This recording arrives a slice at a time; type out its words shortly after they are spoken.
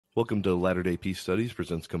Welcome to Latter-day Peace Studies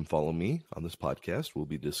presents Come Follow Me. On this podcast, we'll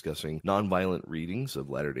be discussing nonviolent readings of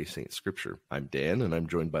Latter-day Saint scripture. I'm Dan, and I'm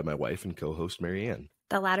joined by my wife and co-host Marianne.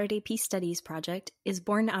 The Latter-day Peace Studies project is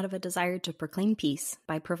born out of a desire to proclaim peace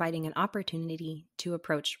by providing an opportunity to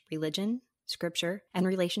approach religion, scripture, and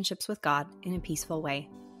relationships with God in a peaceful way.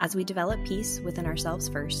 As we develop peace within ourselves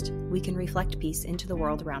first, we can reflect peace into the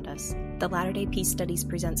world around us. The Latter-day Peace Studies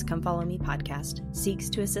presents Come Follow Me podcast seeks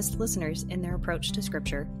to assist listeners in their approach to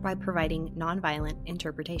scripture by providing nonviolent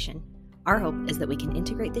interpretation. Our hope is that we can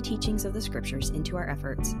integrate the teachings of the scriptures into our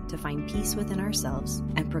efforts to find peace within ourselves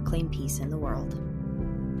and proclaim peace in the world.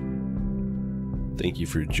 Thank you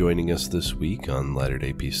for joining us this week on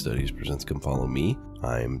Latter-day Peace Studies presents Come Follow Me.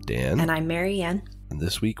 I'm Dan. And I'm Marianne. And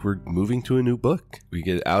this week we're moving to a new book. We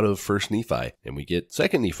get out of 1st Nephi and we get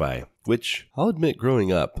 2nd Nephi, which I'll admit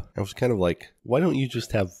growing up, I was kind of like, why don't you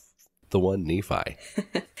just have the one Nephi?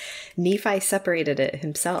 Nephi separated it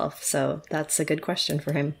himself, so that's a good question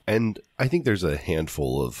for him. And I think there's a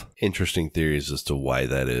handful of interesting theories as to why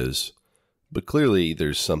that is. But clearly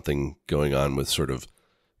there's something going on with sort of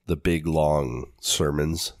the big, long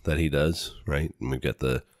sermons that he does, right? And we've got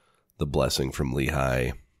the blessing from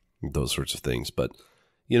Lehi, those sorts of things. But,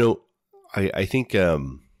 you know, I think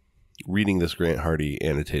reading this Grant Hardy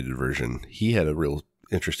annotated version, he had a real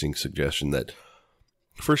interesting suggestion that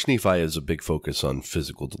 1st Nephi is a big focus on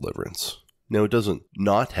physical deliverance. Now, it doesn't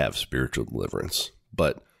not have spiritual deliverance,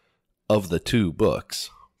 but of the two books,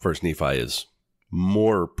 1st Nephi is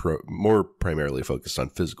more primarily focused on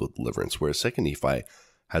physical deliverance, whereas 2nd Nephi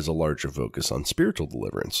has a larger focus on spiritual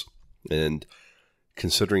deliverance. And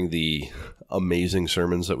considering the amazing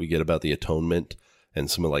sermons that we get about the atonement and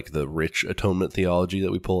some of like the rich atonement theology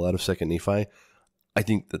that we pull out of 2nd Nephi, I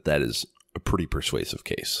think that is a pretty persuasive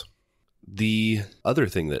case. The other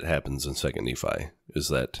thing that happens in 2nd Nephi is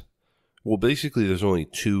that, well, basically there's only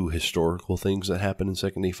two historical things that happen in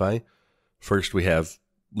 2nd Nephi. First, we have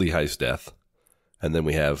Lehi's death, and then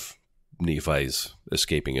we have Nephi's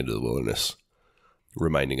escaping into the wilderness,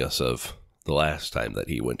 reminding us of the last time that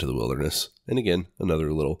he went to the wilderness. And again,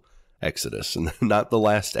 another little exodus, and not the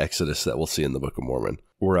last exodus that we'll see in the Book of Mormon.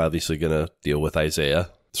 We're obviously going to deal with Isaiah,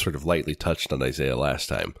 sort of lightly touched on Isaiah last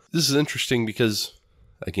time. This is interesting because,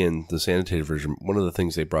 again, this annotated version, one of the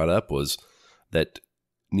things they brought up was that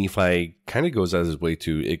Nephi kind of goes out of his way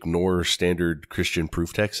to ignore standard Christian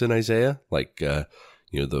proof texts in Isaiah, like, the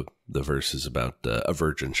verses about a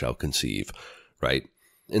virgin shall conceive, right?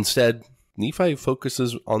 Instead, Nephi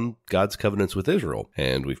focuses on God's covenants with Israel,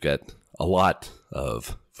 and we've got a lot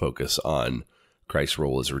of focus on Christ's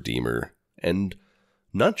role as Redeemer, and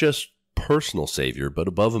not just personal Savior, but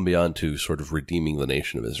above and beyond to sort of redeeming the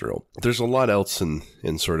nation of Israel. There's a lot else in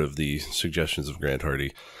sort of the suggestions of Grant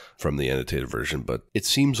Hardy from the annotated version, but it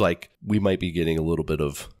seems like we might be getting a little bit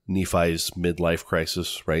of Nephi's midlife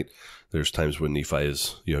crisis, right? There's times when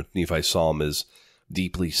Nephi's psalm is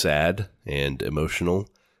deeply sad and emotional,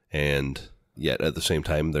 and yet at the same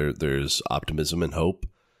time there's optimism and hope.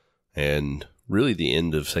 And really the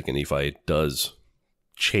end of 2nd Nephi does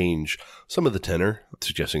change some of the tenor,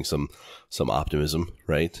 suggesting some optimism,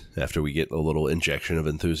 right? After we get a little injection of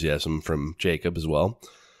enthusiasm from Jacob as well.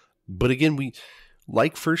 But again, we,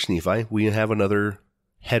 like 1st Nephi, we have another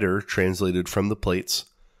header translated from the plates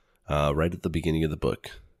right at the beginning of the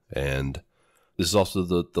book. And this is also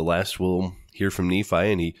the last we'll hear from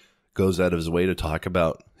Nephi, and he goes out of his way to talk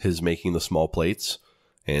about his making the small plates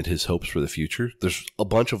and his hopes for the future. There's a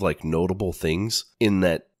bunch of like notable things in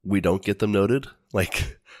that we don't get them noted.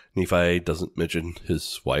 Like Nephi doesn't mention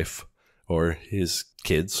his wife or his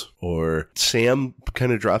kids, or Sam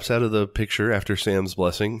kind of drops out of the picture after Sam's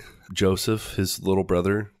blessing. Joseph, his little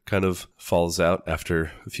brother, kind of falls out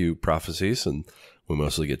after a few prophecies, and we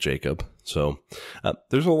mostly get Jacob. So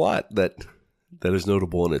there's a lot that is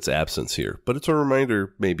notable in its absence here, but it's a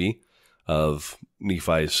reminder maybe of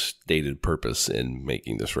Nephi's stated purpose in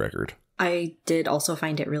making this record. I did also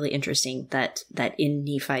find it really interesting that in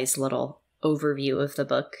Nephi's little overview of the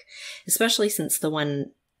book, especially since the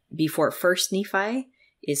one before 1st Nephi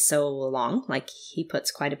is so long, like he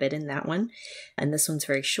puts quite a bit in that one, and this one's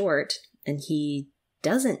very short, and he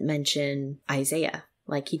doesn't mention Isaiah.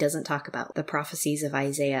 Like, he doesn't talk about the prophecies of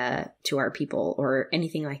Isaiah to our people or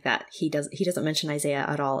anything like that. He doesn't mention Isaiah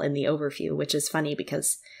at all in the overview, which is funny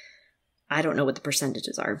because I don't know what the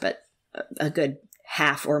percentages are, but a good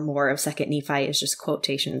half or more of 2nd Nephi is just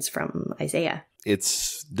quotations from Isaiah.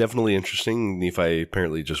 It's definitely interesting. Nephi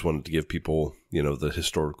apparently just wanted to give people, the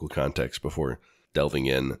historical context before delving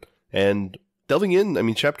in. And delving in, I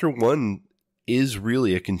mean, chapter 1 is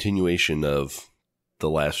really a continuation of the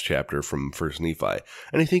last chapter from 1st Nephi.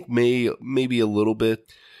 And I think maybe a little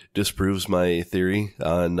bit disproves my theory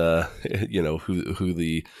on, who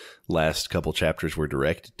the last couple chapters were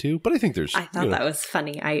directed to. But I think there's... I thought that was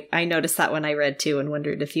funny. I noticed that when I read too and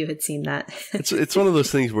wondered if you had seen that. It's one of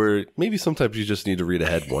those things where maybe sometimes you just need to read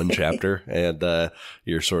ahead one chapter and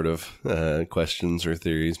your sort of questions or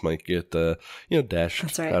theories might get,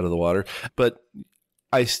 dashed out of the water. But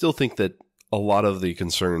I still think that a lot of the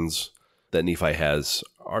concerns that Nephi has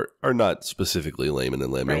are not specifically Laman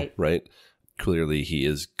and Lemuel, right? Clearly, he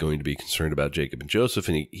is going to be concerned about Jacob and Joseph,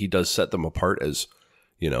 and he does set them apart as,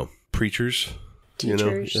 preachers,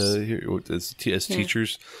 teachers. As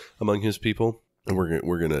teachers among his people. And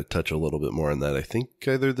we're gonna touch a little bit more on that, I think,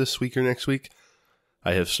 either this week or next week.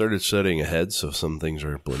 I have started studying ahead, so some things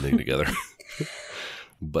are blending together.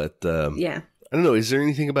 But I don't know. Is there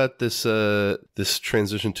anything about this this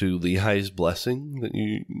transition to Lehi's blessing that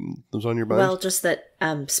was on your mind? Well, just that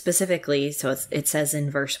specifically, so it says in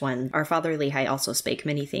verse 1, our father Lehi also spake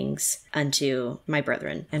many things unto my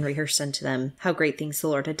brethren, and rehearsed unto them how great things the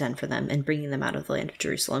Lord had done for them in bringing them out of the land of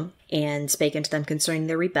Jerusalem, and spake unto them concerning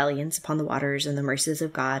their rebellions upon the waters and the mercies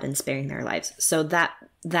of God and sparing their lives. So that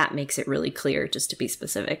makes it really clear, just to be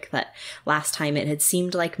specific, that last time it had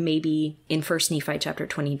seemed like maybe in 1 Nephi chapter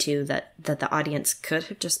 22 that the audience could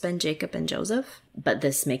have just been Jacob and Joseph, but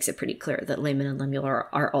this makes it pretty clear that Laman and Lemuel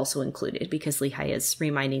are also included because Lehi is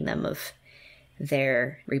reminding them of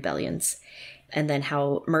their rebellions. And then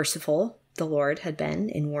how merciful the Lord had been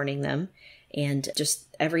in warning them. And just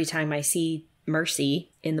every time I see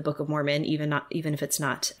mercy in the Book of Mormon, even if it's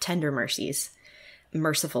not tender mercies,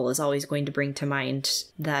 merciful is always going to bring to mind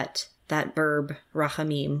that verb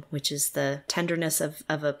rachamim, which is the tenderness of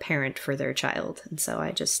a parent for their child. And so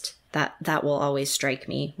I just, that will always strike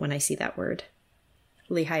me when I see that word.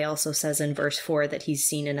 Lehi also says in verse 4 that he's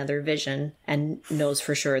seen another vision and knows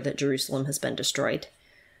for sure that Jerusalem has been destroyed.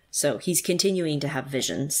 So he's continuing to have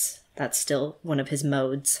visions. That's still one of his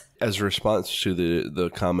modes. As a response to the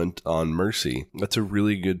comment on mercy, that's a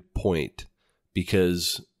really good point,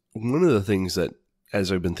 because one of the things that,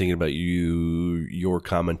 as I've been thinking about your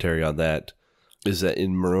commentary on that, is that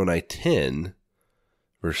in Moroni 10,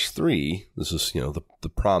 verse 3, this is, the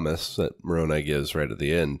promise that Moroni gives right at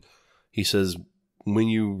the end. He says, when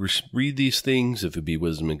you read these things, if it be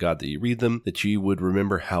wisdom in God that you read them, that ye would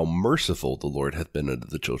remember how merciful the Lord hath been unto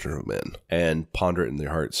the children of men, and ponder it in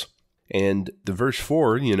their hearts. And the verse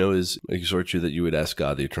 4, is exhort you that you would ask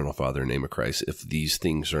God, the eternal Father, in the name of Christ, if these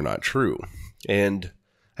things are not true. And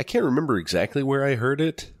I can't remember exactly where I heard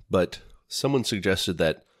it, but someone suggested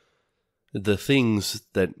that the things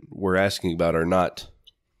that we're asking about are not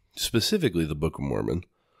specifically the Book of Mormon,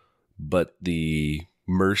 but the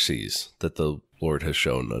mercies that the Lord has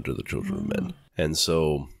shown unto the children of men. And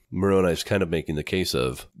so Moroni is kind of making the case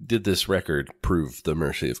of, did this record prove the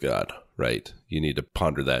mercy of God, right? You need to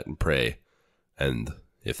ponder that and pray. And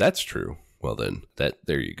if that's true, well then,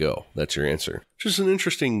 there you go. That's your answer. Just an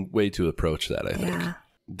interesting way to approach that, I think. Yeah.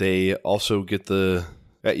 They also get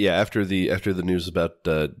after the news about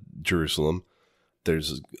Jerusalem,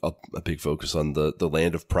 there's a big focus on the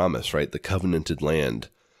land of promise, right? The covenanted land.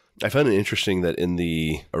 I found it interesting that in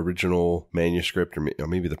the original manuscript, or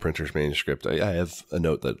maybe the printer's manuscript, I have a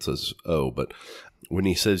note that says, but when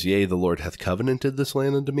he says, yea, the Lord hath covenanted this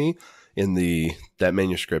land unto me, in that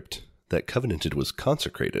manuscript, that covenanted was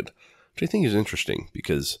consecrated, which I think is interesting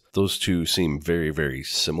because those two seem very, very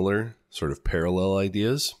similar, sort of parallel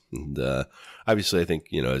ideas. And obviously, I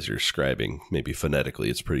think, as you're scribing, maybe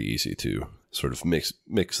phonetically, it's pretty easy to sort of mix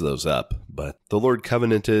those up. But the Lord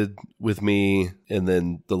covenanted with me, and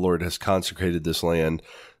then the Lord has consecrated this land.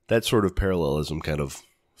 That sort of parallelism kind of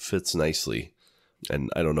fits nicely. And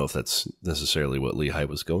I don't know if that's necessarily what Lehi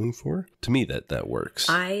was going for. To me, that works.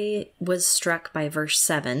 I was struck by verse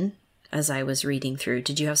 7 as I was reading through.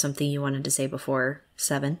 Did you have something you wanted to say before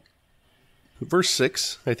 7? Verse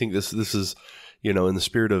 6, I think this is, in the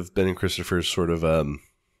spirit of Ben and Christopher's sort of,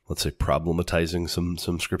 let's say, problematizing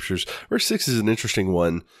some scriptures. Verse 6 is an interesting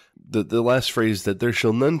one. The last phrase, that there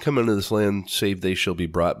shall none come into this land, save they shall be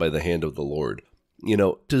brought by the hand of the Lord.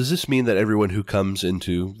 Does this mean that everyone who comes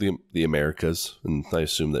into the Americas, and I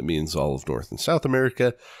assume that means all of North and South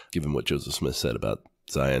America, given what Joseph Smith said about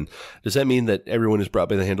Zion, does that mean that everyone is brought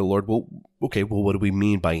by the hand of the Lord? Well, okay, what do we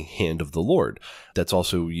mean by hand of the Lord? That's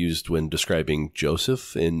also used when describing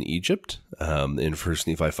Joseph in Egypt, in 1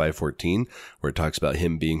 Nephi 5:14, where it talks about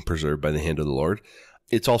him being preserved by the hand of the Lord.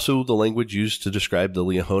 It's also the language used to describe the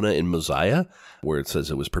Liahona in Mosiah, where it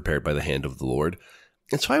says it was prepared by the hand of the Lord.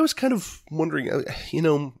 And so I was kind of wondering,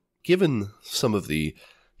 given some of the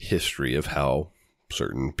history of how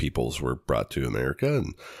certain peoples were brought to America,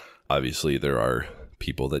 and obviously there are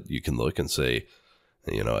people that you can look and say,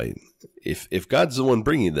 If God's the one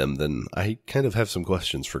bringing them, then I kind of have some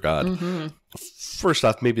questions for God. Mm-hmm. First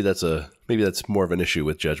off, maybe that's more of an issue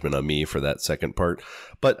with judgment on me for that second part.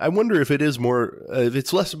 But I wonder if if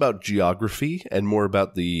it's less about geography and more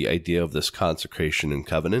about the idea of this consecration and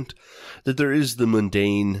covenant, that there is the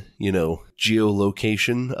mundane,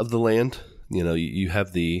 geolocation of the land. You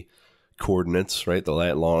have the coordinates, right? The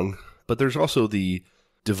lat long, but there's also the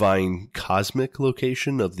divine cosmic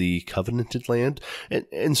location of the covenanted land.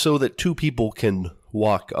 And so that two people can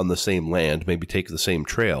walk on the same land, maybe take the same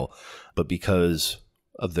trail, but because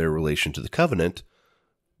of their relation to the covenant,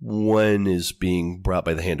 one is being brought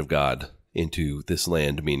by the hand of God into this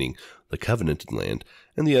land, meaning the covenanted land,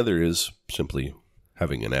 and the other is simply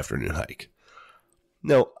having an afternoon hike.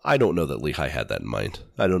 Now, I don't know that Lehi had that in mind.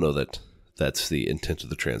 I don't know that that's the intent of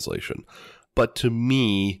the translation. But to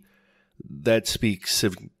me, that speaks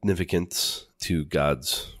significance to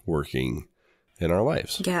God's working in our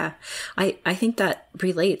lives. Yeah, I think that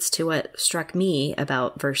relates to what struck me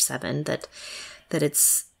about verse 7, that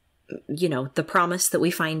it's, the promise that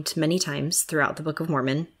we find many times throughout the Book of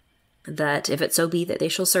Mormon, that if it so be that they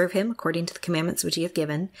shall serve him according to the commandments which he hath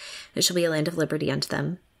given, it shall be a land of liberty unto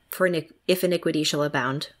them. For if iniquity shall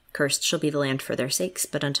abound, cursed shall be the land for their sakes,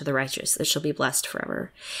 but unto the righteous it shall be blessed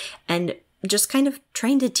forever. And just kind of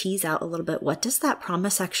trying to tease out a little bit, what does that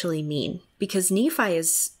promise actually mean? Because Nephi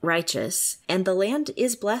is righteous, and the land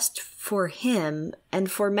is blessed for him and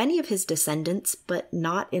for many of his descendants, but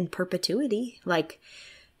not in perpetuity. Like,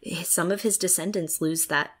 some of his descendants lose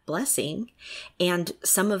that blessing, and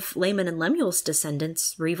some of Laman and Lemuel's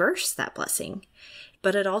descendants reverse that blessing.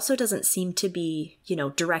 But it also doesn't seem to be,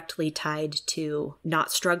 directly tied to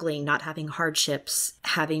not struggling, not having hardships,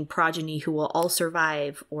 having progeny who will all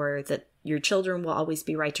survive, or that your children will always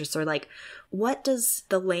be righteous. Or what does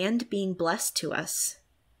the land being blessed to us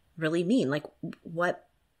really mean? Like, what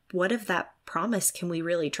of that promise can we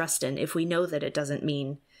really trust in if we know that it doesn't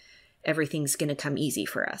mean everything's going to come easy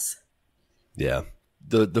for us? Yeah.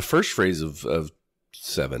 The first phrase of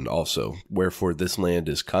 7 also, wherefore this land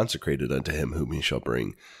is consecrated unto him whom he shall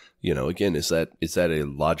bring. Again, is that a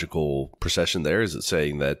logical procession there? Is it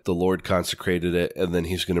saying that the Lord consecrated it and then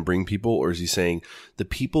he's going to bring people? Or is he saying the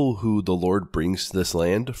people who the Lord brings to this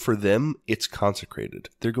land, for them, it's consecrated.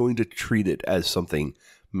 They're going to treat it as something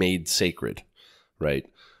made sacred, right?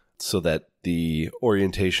 So that the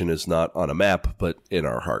orientation is not on a map, but in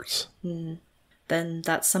our hearts. Then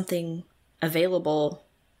that's something available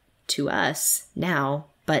to us now,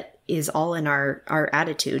 but is all in our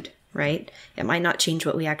attitude, right? It might not change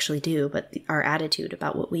what we actually do, but our attitude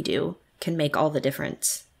about what we do can make all the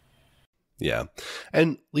difference. Yeah.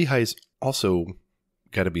 And Lehi's also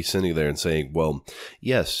got to be sitting there and saying, well,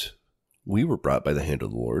 yes, we were brought by the hand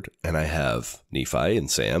of the Lord, and I have Nephi and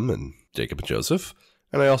Sam and Jacob and Joseph,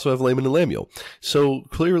 and I also have Laman and Lemuel. So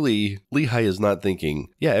clearly, Lehi is not thinking,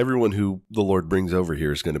 yeah, everyone who the Lord brings over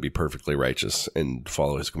here is going to be perfectly righteous and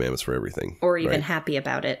follow his commandments for everything. Or even happy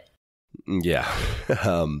about it. Yeah.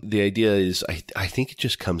 The idea is, I think it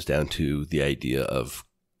just comes down to the idea of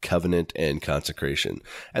covenant and consecration.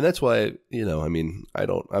 And that's why, I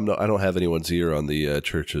don't have anyone's ear on the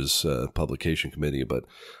church's publication committee, but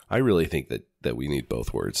I really think that we need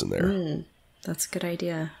both words in there. That's a good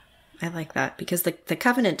idea. I like that, because the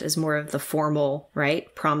covenant is more of the formal,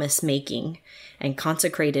 right, promise making, and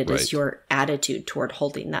consecrated is your attitude toward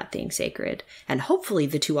holding that thing sacred. And hopefully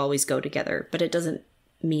the two always go together, but it doesn't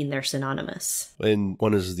mean they're synonymous. And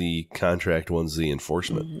one is the contract, one's the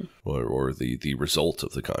enforcement, or the result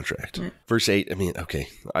of the contract. Right. Verse 8,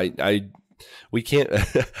 we can't,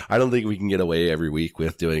 I don't think we can get away every week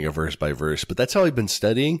with doing a verse by verse, but that's how I've been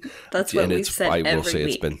studying. That's what we've said every week. I will say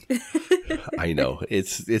it's been, I know,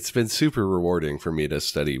 it's been super rewarding for me to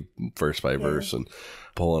study verse by verse and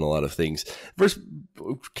pull on a lot of things. Verse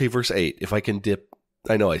 8, if I can dip,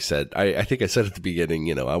 I know I think I said at the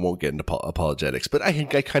beginning, I won't get into apologetics, but I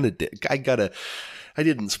think I kind of did. I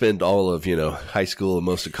didn't spend all of, high school and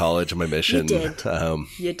most of college on my mission.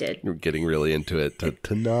 You did. Getting really into it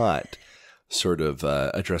to not sort of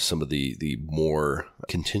address some of the more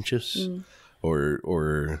contentious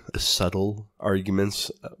or subtle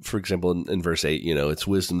arguments. For example, in verse 8, it's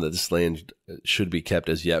wisdom that this land should be kept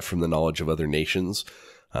as yet from the knowledge of other nations.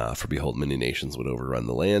 For behold, many nations would overrun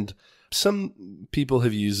the land. Some people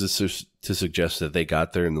have used this to suggest that they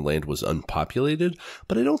got there and the land was unpopulated,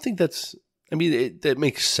 but I don't think that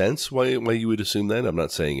makes sense why you would assume that. I'm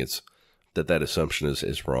not saying that assumption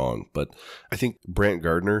is wrong, but I think Brant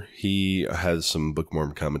Gardner, he has some Book of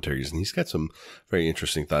Mormon commentaries, and he's got some very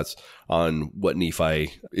interesting thoughts on what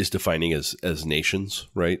Nephi is defining as nations,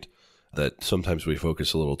 right? That sometimes we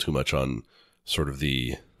focus a little too much on sort of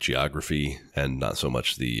the geography and not so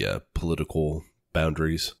much the political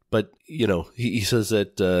boundaries. But, he says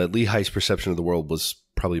that Lehi's perception of the world was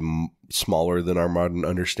probably smaller than our modern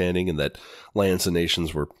understanding, and that lands and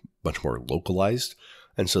nations were much more localized.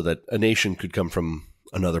 And so that a nation could come from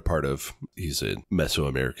another part of, he's a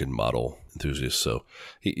Mesoamerican model enthusiast. So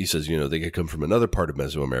he says, they could come from another part of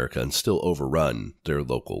Mesoamerica and still overrun their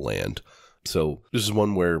local land. So this is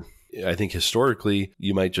one where I think historically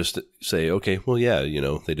you might just say, okay, well, yeah,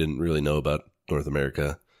 they didn't really know about North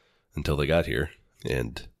America until they got here.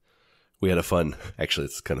 And we had actually,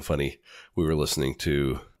 it's kind of funny. We were listening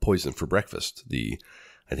to Poison for Breakfast,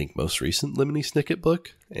 I think, most recent Lemony Snicket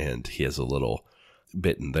book. And he has a little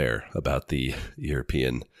bit in there about the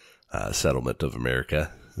European settlement of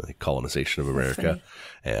America, like colonization of America.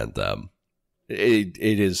 And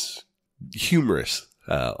it is humorous.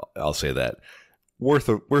 I'll say that. Worth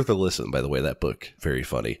a listen, by the way, that book. Very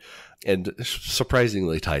funny. And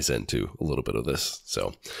surprisingly ties into a little bit of this.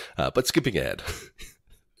 So, but skipping ahead.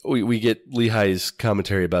 We get Lehi's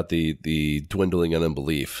commentary about the dwindling and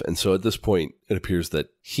unbelief. And so at this point, it appears that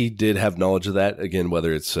he did have knowledge of that. Again,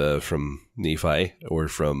 whether it's from Nephi or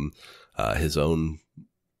from his own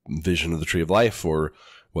vision of the tree of life, or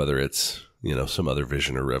whether it's, some other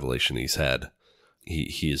vision or revelation he's had,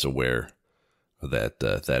 he is aware that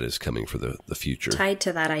that is coming for the future. Tied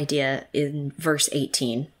to that idea in verse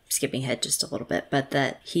 18, skipping ahead just a little bit, but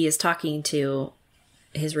that he is talking to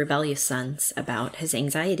his rebellious sons about his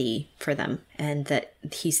anxiety for them, and that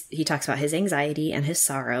he talks about his anxiety and his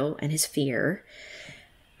sorrow and his fear,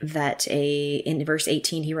 that in verse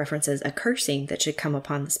 18 he references a cursing that should come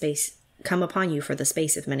upon you for the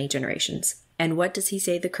space of many generations. And what does he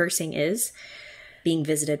say the cursing is? Being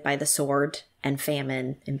visited by the sword and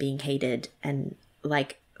famine and being hated, and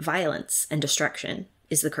like violence and destruction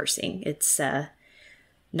is the cursing. It's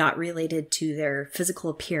not related to their physical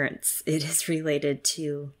appearance. It is related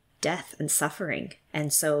to death and suffering.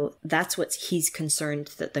 And so that's what he's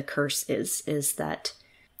concerned that the curse is that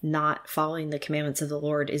not following the commandments of the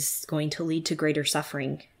Lord is going to lead to greater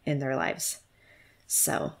suffering in their lives.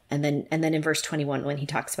 So, and then in verse 21, when he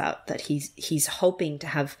talks about that he's hoping to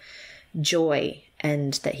have joy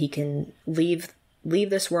and that he can leave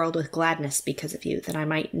this world with gladness because of you, that I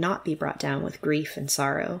might not be brought down with grief and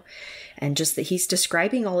sorrow. And just that he's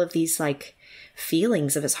describing all of these like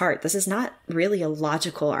feelings of his heart. This is not really a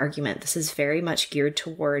logical argument. This is very much geared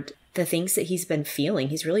toward the things that he's been feeling.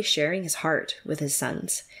 He's really sharing his heart with his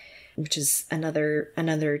sons, which is another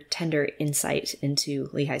tender insight into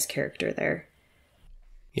Lehi's character there.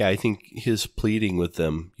 Yeah, I think his pleading with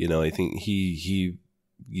them, I think he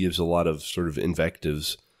gives a lot of sort of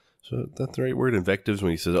invectives. So that's the right word, invectives,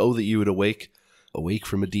 when he says, "Oh, that you would awake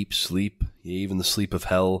from a deep sleep, yea, even the sleep of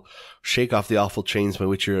hell. Shake off the awful chains by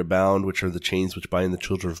which you are bound, which are the chains which bind the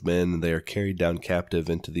children of men, and they are carried down captive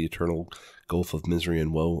into the eternal gulf of misery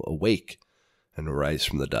and woe. Awake and arise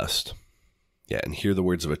from the dust." Yeah, and hear the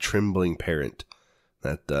words of a trembling parent.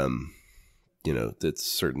 That, that's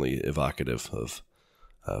certainly evocative of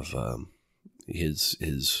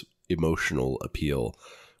his emotional appeal,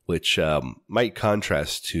 which might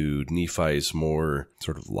contrast to Nephi's more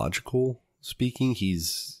sort of logical speaking. I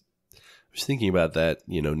was thinking about that,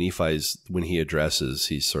 Nephi's, when he addresses,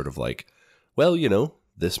 he's sort of like, well,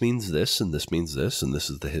 this means this, and this means this, and this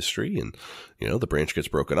is the history, and, the branch gets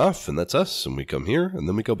broken off, and that's us, and we come here, and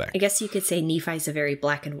then we go back. I guess you could say Nephi's a very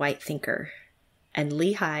black and white thinker, and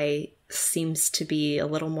Lehi seems to be a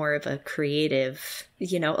little more of a creative,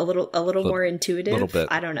 a little more intuitive. Little bit.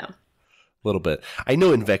 I don't know. A little bit. I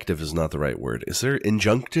know invective is not the right word. Is there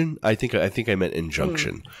injunction? I think I meant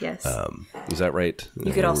injunction. Yes. Is that right?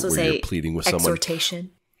 You could also say pleading with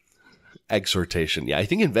exhortation. Exhortation. Yeah, I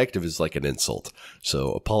think invective is like an insult.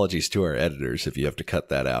 So apologies to our editors if you have to cut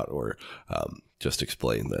that out, or just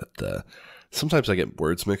explain that. Sometimes I get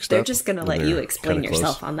words mixed They're up. They're just going to let you explain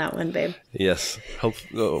yourself on that one, babe. Yes.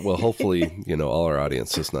 Hopefully, all our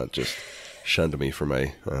audience is not just shunned me for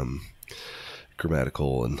my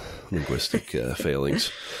grammatical and linguistic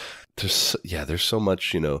failings. There's so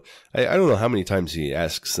much, I don't know how many times he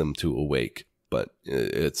asks them to awake, but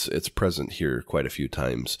it's present here quite a few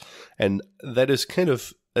times. And that is kind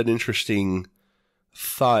of an interesting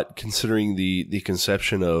thought, considering the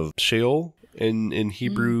conception of Sheol in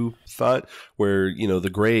Hebrew thought, where, the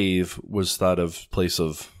grave was thought of place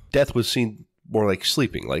of death, was seen more like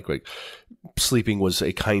sleeping, like sleeping was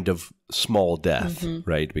a kind of small death,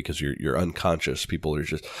 right? Because you're unconscious. People are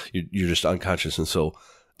you're just unconscious. And so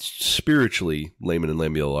spiritually, Laman and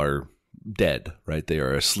Lemuel are dead, right? They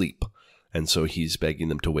are asleep. And so he's begging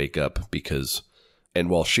them to wake up and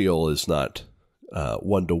while Sheol is not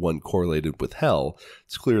one-to-one correlated with hell,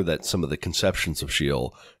 it's clear that some of the conceptions of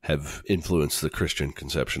Sheol have influenced the Christian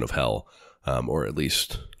conception of hell, or at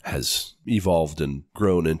least has evolved and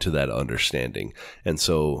grown into that understanding. And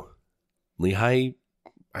so Lehi,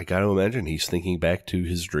 I got to imagine he's thinking back to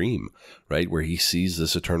his dream, right, where he sees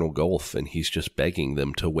this eternal gulf and he's just begging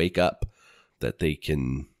them to wake up, that they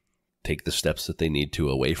can take the steps that they need to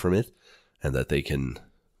away from it and that they can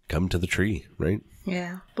come to the tree, right?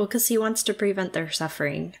 Yeah. Well, because he wants to prevent their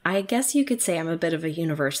suffering. I guess you could say I'm a bit of a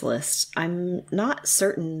universalist. I'm not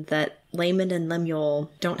certain that Laman and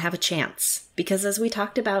Lemuel don't have a chance, because as we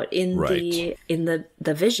talked about in the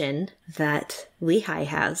vision that Lehi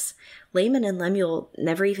has, Laman and Lemuel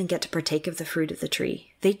never even get to partake of the fruit of the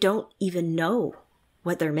tree. They don't even know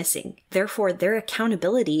what they're missing. Therefore, their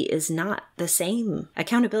accountability is not the same.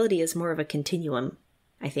 Accountability is more of a continuum,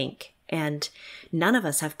 I think. And none of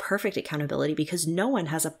us have perfect accountability because no one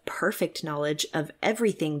has a perfect knowledge of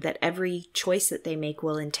everything that every choice that they make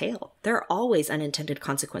will entail. There are always unintended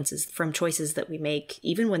consequences from choices that we make,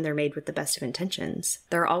 even when they're made with the best of intentions.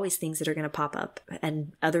 There are always things that are going to pop up,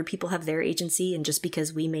 and other people have their agency. And just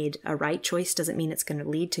because we made a right choice doesn't mean it's going to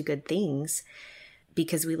lead to good things.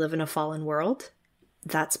 Because we live in a fallen world,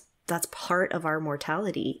 that's part of our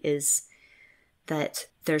mortality, is that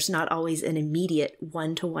there's not always an immediate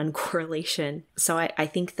one-to-one correlation. So I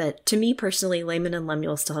think that, to me personally, Laman and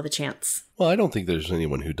Lemuel still have a chance. Well, I don't think there's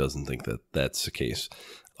anyone who doesn't think that that's the case.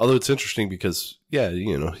 Although it's interesting because, yeah,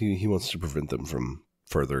 you know, he wants to prevent them from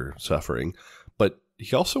further suffering, but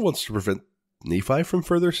he also wants to prevent Nephi from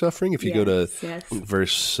further suffering. If you go to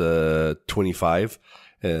verse 25,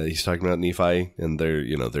 he's talking about Nephi, and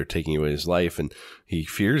they're taking away his life, and he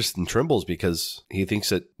fears and trembles because he thinks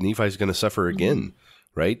that Nephi's going to suffer again,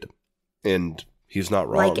 right? And he's not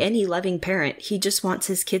wrong. Like any loving parent, he just wants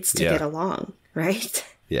his kids to get along, right?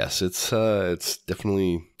 Yes, it's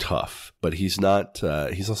definitely tough, but he's not.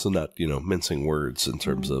 He's also not, mincing words in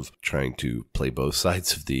terms of trying to play both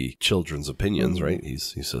sides of the children's opinions, right? He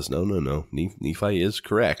says, no, Nephi is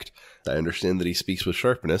correct. I understand that he speaks with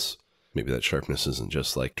sharpness. Maybe that sharpness isn't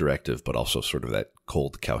just like directive, but also sort of that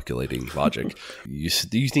cold, calculating logic. You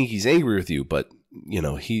think he's angry with you, but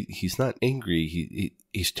he's not angry.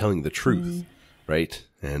 He's telling the truth, right?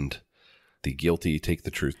 And the guilty take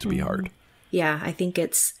the truth to be hard. Yeah, I think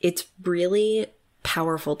it's really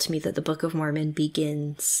powerful to me that the Book of Mormon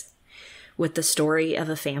begins with the story of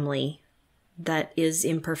a family that is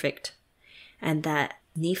imperfect, and that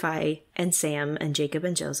Nephi and Sam and Jacob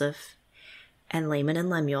and Joseph and Laman and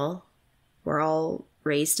Lemuel were all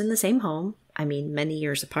raised in the same home. I mean, many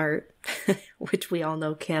years apart, which we all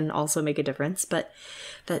know can also make a difference, but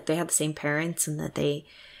that they had the same parents and that they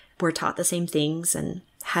were taught the same things and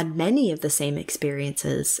had many of the same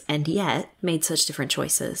experiences, and yet made such different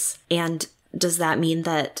choices. And does that mean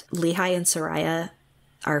that Lehi and Sariah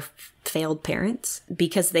are failed parents?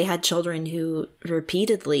 Because they had children who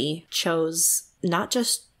repeatedly chose not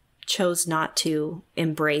to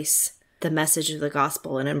embrace the message of the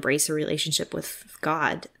gospel and embrace a relationship with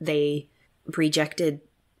God. They rejected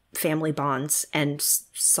family bonds and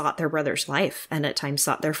sought their brother's life, and at times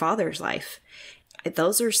sought their father's life.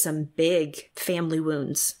 Those are some big family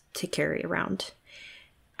wounds to carry around.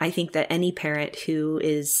 I think that any parent who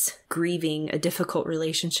is grieving a difficult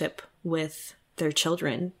relationship with their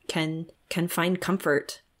children can find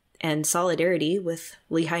comfort and solidarity with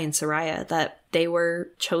Lehi and Sariah, that they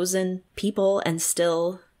were chosen people and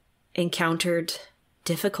still encountered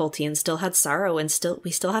difficulty and still had sorrow, and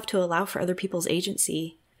we still have to allow for other people's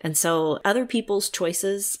agency. And so other people's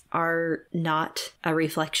choices are not a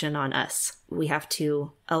reflection on us. We have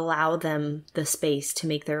to allow them the space to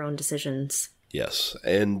make their own decisions. Yes.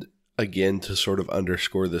 And again, to sort of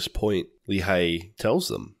underscore this point, Lehi tells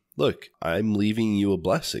them, look, I'm leaving you a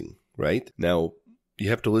blessing, right? Now, you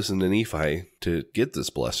have to listen to Nephi to get this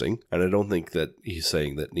blessing. And I don't think that he's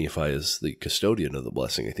saying that Nephi is the custodian of the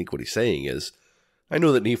blessing. I think what he's saying is, I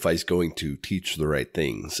know that Nephi's going to teach the right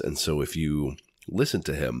things. And so if you listen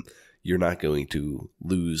to him, you're not going to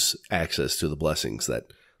lose access to the blessings that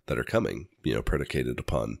are coming, predicated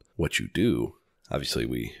upon what you do. Obviously,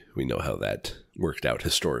 we know how that worked out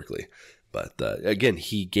historically. But again,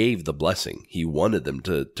 he gave the blessing. He wanted them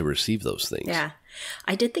to receive those things. Yeah.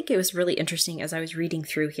 I did think it was really interesting as I was reading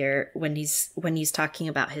through here when he's talking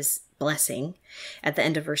about his blessing at the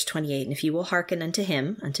end of verse 28. And if you will hearken unto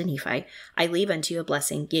him, unto Nephi, I leave unto you a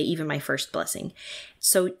blessing, yea, even my first blessing.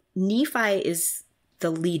 So Nephi is the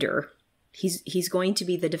leader. He's going to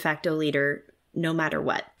be the de facto leader no matter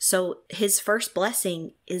what. So his first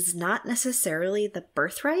blessing is not necessarily the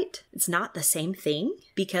birthright. It's not the same thing,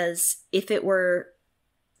 because if it were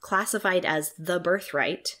classified as the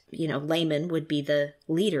birthright. Laman would be the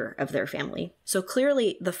leader of their family. So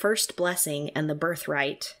clearly the first blessing and the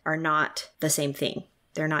birthright are not the same thing.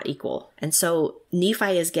 They're not equal. And so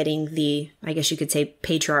Nephi is getting the, I guess you could say,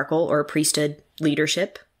 patriarchal or priesthood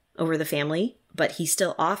leadership over the family, but he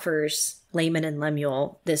still offers Laman and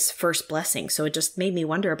Lemuel this first blessing. So it just made me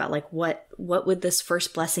wonder about what would this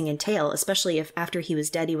first blessing entail, especially if after he was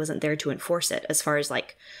dead, he wasn't there to enforce it as far as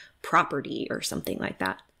property or something like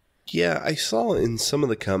that. Yeah, I saw in some of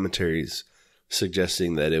the commentaries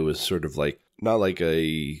suggesting that it was sort of not like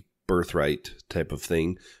a birthright type of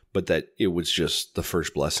thing, but that it was just the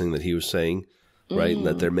first blessing that he was saying, right? And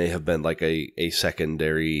that there may have been a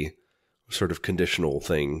secondary sort of conditional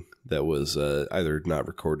thing that was either not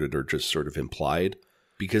recorded or just sort of implied.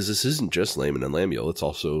 Because this isn't just Laman and Lemuel, it's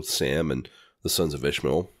also Sam and the sons of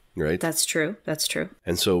Ishmael, right? That's true.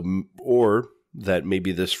 And so, or that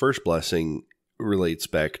maybe this first blessing relates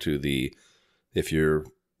back to the, if you're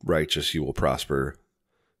righteous, you will prosper.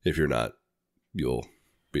 If you're not, you'll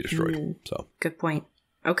be destroyed. So good point.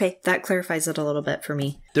 Okay, that clarifies it a little bit for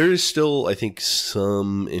me. There is still, I think,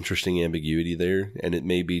 some interesting ambiguity there, and it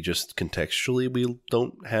may be just contextually we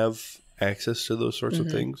don't have access to those sorts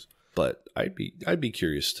of things. But I'd be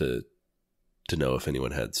curious to know if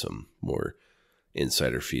anyone had some more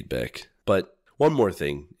insider feedback. But one more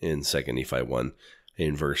thing in 2 Nephi 1,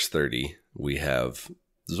 in verse 30, we have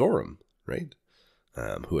Zoram, right?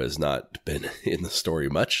 Who has not been in the story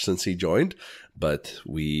much since he joined, but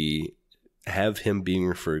we have him being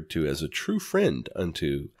referred to as a true friend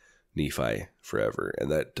unto Nephi forever. And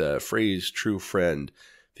that phrase, true friend,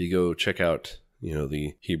 if you go check out,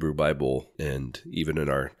 the Hebrew Bible and even in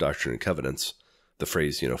our Doctrine and Covenants, the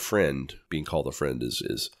phrase, friend, being called a friend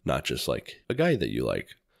is not just like a guy that you like,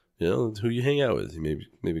 who you hang out with.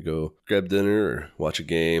 Maybe go grab dinner or watch a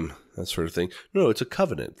game, that sort of thing. No, it's a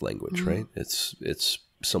covenant language, right? It's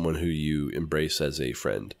someone who you embrace as a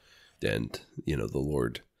friend. And, the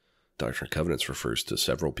Lord, Doctrine and Covenants refers to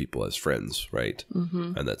several people as friends, right?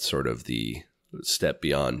 Mm-hmm. And that's sort of the step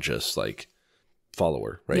beyond just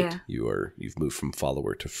follower, right? Yeah. You've moved from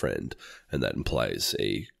follower to friend, and that implies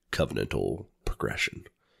a covenantal progression,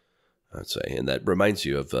 I'd say. And that reminds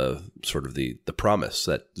you of sort of the promise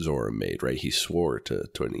that Zoram made, right? He swore to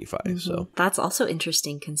Nephi. Mm-hmm. So that's also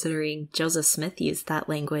interesting, considering Joseph Smith used that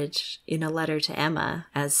language in a letter to Emma,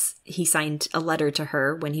 as he signed a letter to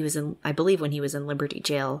her when he was in Liberty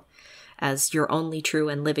Jail, as your only true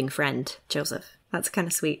and living friend, Joseph. That's kind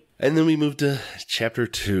of sweet. And then we move to chapter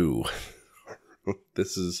 2.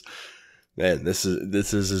 This is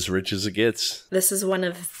as rich as it gets. This is one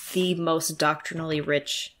of the most doctrinally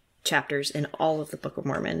rich chapters in all of the Book of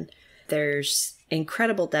Mormon. There's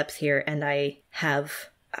incredible depth here, and I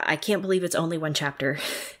can't believe it's only one chapter.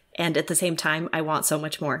 And at the same time, I want so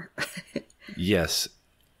much more. Yes.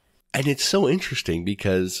 And it's so interesting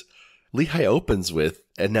because Lehi opens with,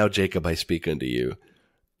 "And now, Jacob, I speak unto you."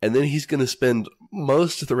 And then he's going to spend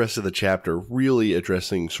most of the rest of the chapter really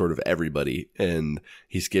addressing sort of everybody. And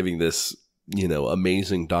he's giving this,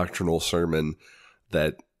 amazing doctrinal sermon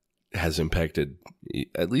that has impacted,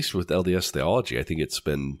 at least with LDS theology, I think it's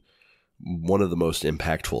been one of the most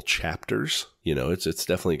impactful chapters. It's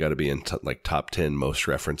definitely got to be in top 10 most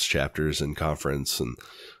referenced chapters in conference, and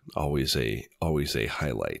always a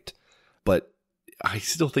highlight. But I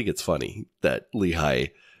still think it's funny that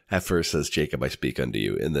Lehi at first says, "Jacob, I speak unto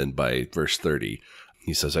you." And then by verse 30,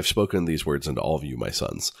 he says, "I've spoken these words unto all of you, my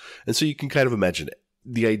sons." And so you can kind of imagine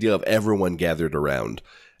the idea of everyone gathered around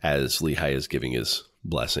as Lehi is giving his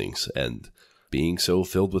blessings and being so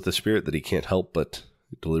filled with the Spirit that he can't help but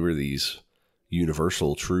deliver these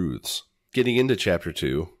universal truths. Getting into chapter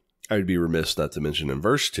 2, I would be remiss not to mention in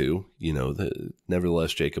verse 2,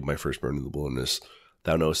 "Nevertheless, Jacob, my firstborn in the wilderness,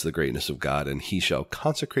 thou knowest the greatness of God, and he shall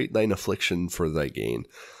consecrate thine affliction for thy gain."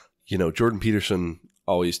 Jordan Peterson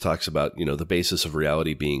always talks about, the basis of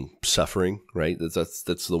reality being suffering, right? That's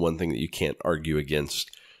the one thing that you can't argue against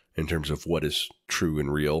in terms of what is true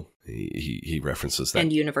and real. He references that.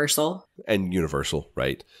 And universal,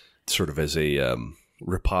 right? Sort of as a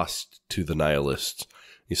riposte to the nihilists.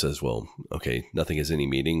 He says, well, okay, nothing has any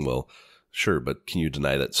meaning. Well, sure, but can you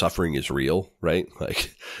deny that suffering is real, right?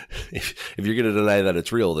 If you're going to deny that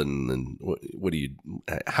it's real, then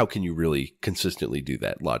how can you really consistently do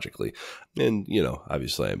that logically? And,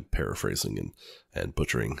 obviously I'm paraphrasing and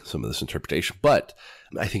butchering some of this interpretation, but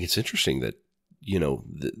I think it's interesting that,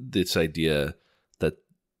 this idea that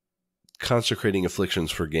consecrating afflictions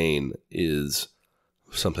for gain is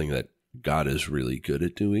something that God is really good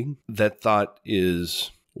at doing. That thought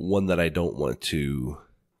is one that I don't want to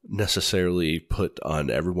necessarily put on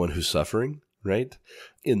everyone who's suffering, right?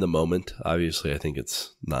 In the moment, obviously, I think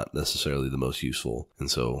it's not necessarily the most useful. And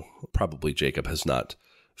so probably Jacob has not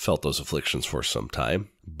felt those afflictions for some time.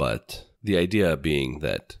 But the idea being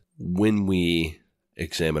that when we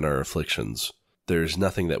examine our afflictions, there's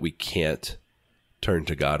nothing that we can't turn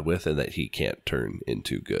to God with and that he can't turn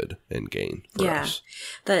into good and gain for us.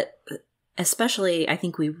 That especially, I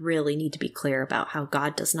think we really need to be clear about how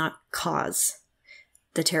God does not cause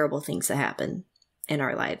the terrible things that happen in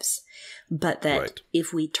our lives, but that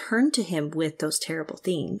if we turn to him with those terrible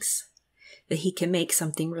things, that he can make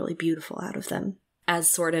something really beautiful out of them. As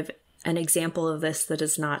sort of an example of this that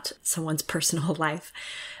is not someone's personal life,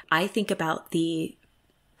 I think about the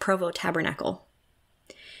Provo Tabernacle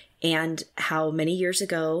and how many years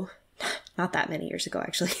ago, not that many years ago,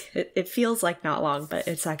 actually, it feels like not long, but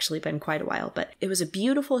it's actually been quite a while, but it was a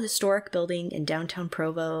beautiful historic building in downtown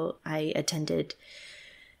Provo. I attended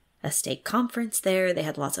a stake conference there. They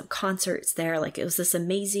had lots of concerts there. Like, it was this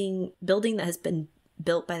amazing building that has been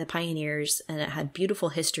built by the pioneers, and it had beautiful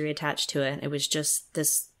history attached to it. It was just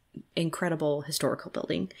this incredible historical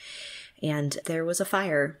building. And there was a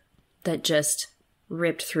fire that just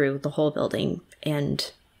ripped through the whole building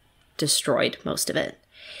and destroyed most of it.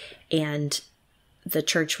 And the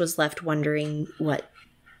church was left wondering what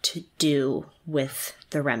to do with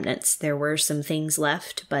the remnants. There were some things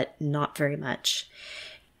left, but not very much.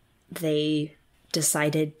 They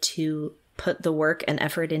decided to put the work and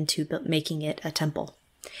effort into making it a temple.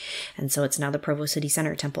 And so it's now the Provo City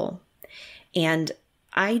Center Temple. And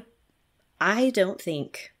I don't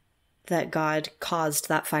think that God caused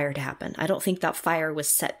that fire to happen. I don't think that fire was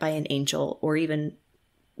set by an angel, or even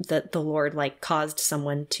that the Lord caused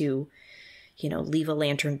someone to, leave a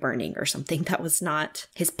lantern burning or something. That was not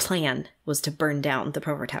his plan, was to burn down the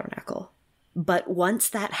Provo Tabernacle. But once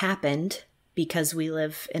that happened, because we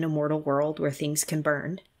live in a mortal world where things can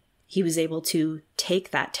burn, he was able to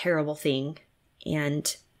take that terrible thing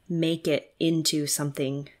and make it into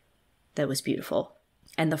something that was beautiful.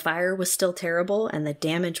 And the fire was still terrible, and the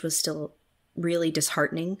damage was still really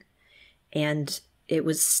disheartening, and it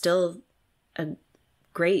was still a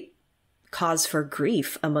great cause for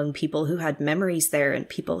grief among people who had memories there and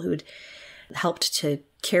people who'd helped to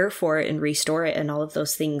care for it and restore it and all of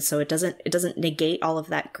those things. So it doesn't negate all of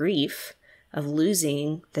that grief of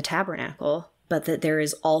losing the tabernacle, but that there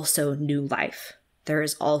is also new life. There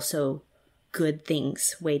is also good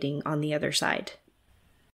things waiting on the other side.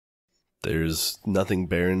 There's nothing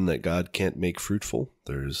barren that God can't make fruitful.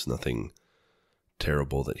 There's nothing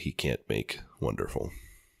terrible that he can't make wonderful,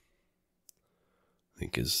 I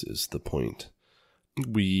think is the point.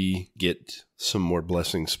 We get some more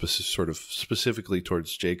blessings sort of specifically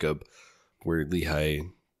towards Jacob, where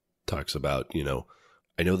Lehi talks about,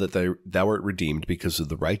 I know that thou art redeemed because of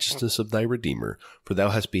the righteousness of thy Redeemer, for thou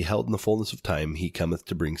hast beheld in the fullness of time, he cometh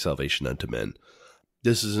to bring salvation unto men.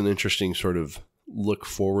 This is an interesting sort of look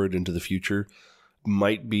forward into the future.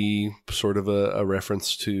 Might be sort of a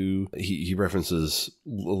reference to, he references a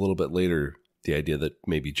little bit later the idea that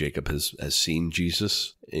maybe Jacob has seen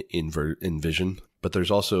Jesus in vision. But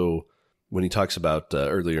there's also, when he talks about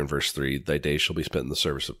earlier in verse 3, thy days shall be spent in the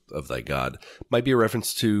service of thy God, might be a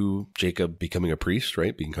reference to Jacob becoming a priest,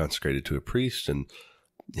 right? Being consecrated to a priest and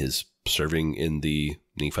his serving in the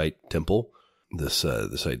Nephite temple. This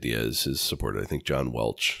idea is supported. I think John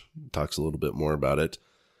Welch talks a little bit more about it.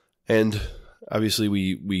 And obviously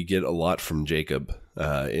we get a lot from Jacob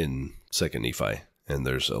in 2nd Nephi. And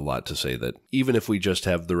there's a lot to say that even if we just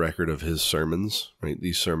have the record of his sermons, right?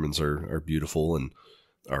 These sermons are beautiful and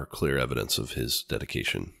are clear evidence of his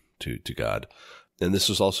dedication to God. And this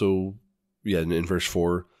is also, in verse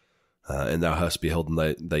 4, and thou hast beheld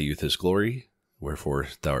in thy youth his glory, wherefore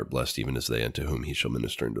thou art blessed even as they unto whom he shall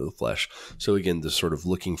minister into the flesh. So again, this sort of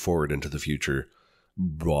looking forward into the future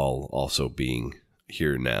while also being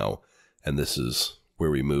here now. And this is where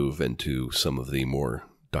we move into some of the more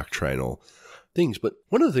doctrinal things. But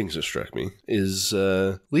one of the things that struck me is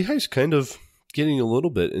Lehi's kind of getting a little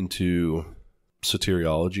bit into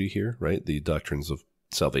soteriology here, right? The doctrines of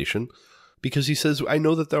salvation, because he says, I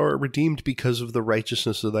know that thou art redeemed because of the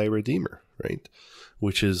righteousness of thy Redeemer, right?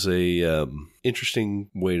 Which is a interesting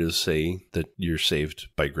way to say that you're saved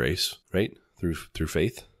by grace, right? Through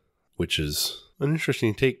faith, which is an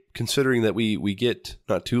interesting take, considering that we get,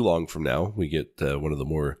 not too long from now, we get one of the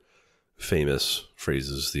more famous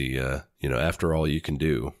phrases, the, after all you can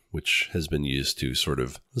do, which has been used to sort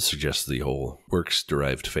of suggest the whole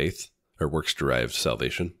works-derived faith, or works-derived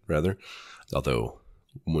salvation, rather. Although,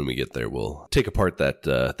 when we get there, we'll take apart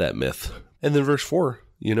that myth. And then verse 4,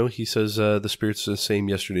 he says, the Spirit's the same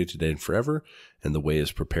yesterday, today, and forever, and the way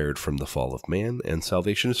is prepared from the fall of man, and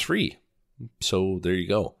salvation is free. So there you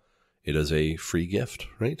go. It is a free gift,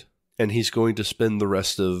 right? And he's going to spend the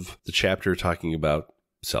rest of the chapter talking about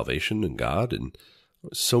salvation and God and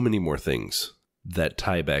so many more things that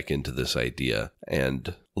tie back into this idea.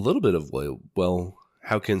 And a little bit of, well,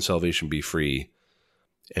 how can salvation be free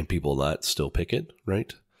and people not still pick it,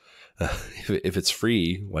 right? If it's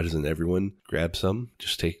free, why doesn't everyone grab some?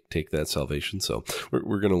 Just take that salvation. So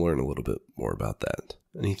we're going to learn a little bit more about that.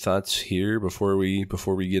 Any thoughts here before we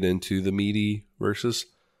get into the meaty verses?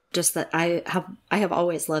 Just that I have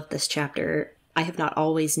always loved this chapter. I have not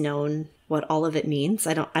always known what all of it means.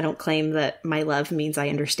 I don't claim that my love means I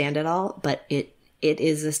understand it all, but it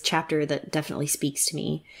is this chapter that definitely speaks to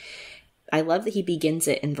me. I love that he begins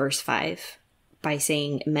it in verse 5 by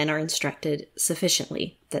saying men are instructed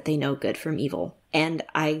sufficiently that they know good from evil. And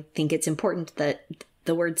I think it's important that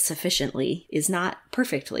the word sufficiently is not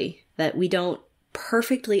perfectly, that we don't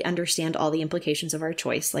perfectly understand all the implications of our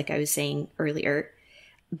choice, like I was saying earlier,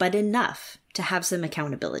 but enough to have some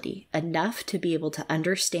accountability, enough to be able to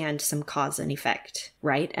understand some cause and effect,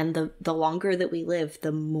 right? And the longer that we live,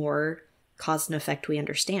 the more cause and effect we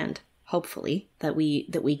understand, hopefully, that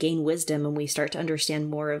we gain wisdom and we start to understand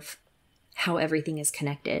more of how everything is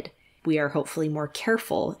connected. We are hopefully more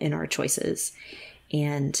careful in our choices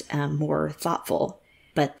and more thoughtful.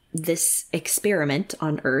 But this experiment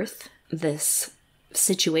on Earth, this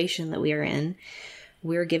situation that we are in,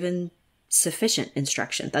 we're given sufficient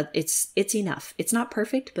instruction that it's enough. It's not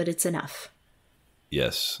perfect, but it's enough.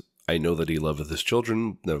 Yes, I know that he loveth his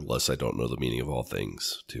children, nevertheless I don't know the meaning of all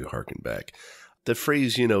things, to hearken back. The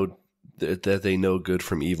phrase, that they know good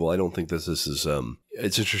from evil, I don't think that this is,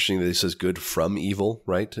 it's interesting that he says good from evil,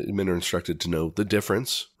 right? Men are instructed to know the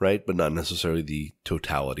difference, right? But not necessarily the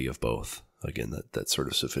totality of both. Again, that's sort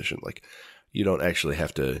of sufficient. Like, you don't actually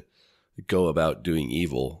have to go about doing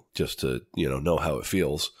evil just to, know how it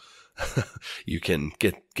feels. You can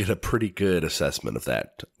get a pretty good assessment of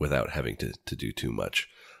that without having to do too much.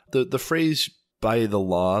 The phrase, by the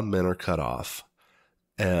law, men are cut off.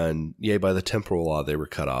 And yea, by the temporal law, they were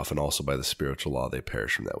cut off. And also by the spiritual law, they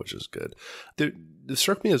perish from that, which is good. It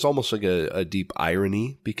struck me as almost like a deep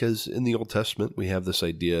irony, because in the Old Testament, we have this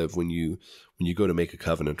idea of when you go to make a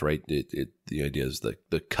covenant, right? The idea is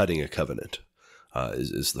the cutting a covenant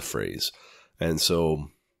is the phrase. And so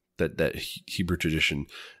that Hebrew tradition,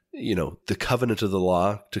 the covenant of the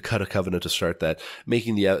law, to cut a covenant, to start that,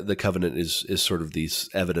 making the covenant is sort of these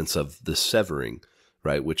evidence of the severing,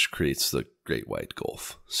 right, which creates the great white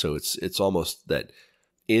gulf. So it's almost that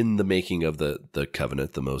in the making of the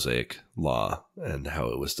covenant, the Mosaic law, and how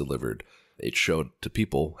it was delivered, it showed to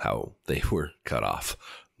people how they were cut off,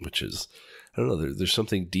 which is, I don't know, there's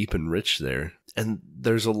something deep and rich there. And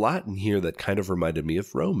there's a lot in here that kind of reminded me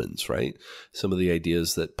of Romans, right? Some of the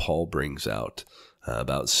ideas that Paul brings out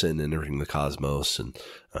about sin entering the cosmos, and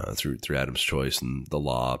through Adam's choice, and the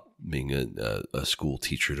law being a school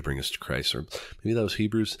teacher to bring us to Christ, or maybe that was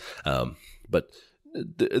Hebrews. But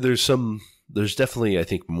there's definitely, I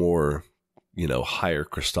think, more, higher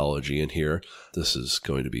Christology in here. This is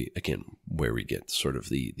going to be, again, where we get sort of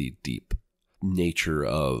the deep nature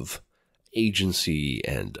of agency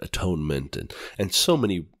and atonement and so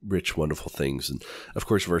many rich, wonderful things. And of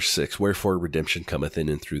course, verse 6, wherefore redemption cometh in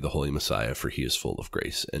and through the Holy Messiah, for he is full of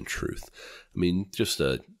grace and truth. I mean, just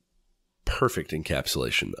a perfect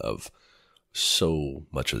encapsulation of so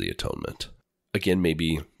much of the atonement. Again,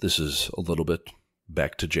 maybe this is a little bit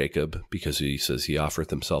back to Jacob, because he says he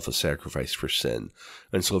offereth himself a sacrifice for sin.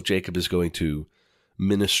 And so if Jacob is going to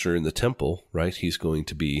minister in the temple, right, he's going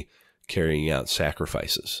to be carrying out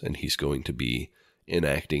sacrifices, and he's going to be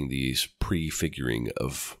enacting these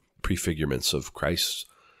prefigurements of Christ's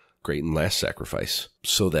great and last sacrifice,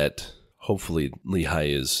 so that hopefully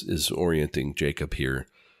Lehi is orienting Jacob here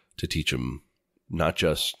to teach him not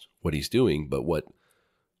just what he's doing, but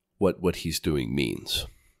what he's doing means,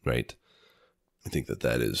 right? I think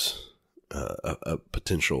that is a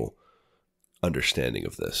potential understanding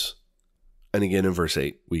of this. And again, in verse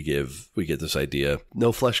 8, we get this idea: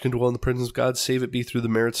 no flesh can dwell in the presence of God, save it be through the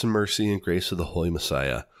merits and mercy and grace of the Holy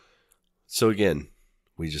Messiah. So again,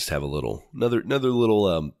 we just have another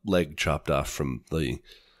little leg chopped off from the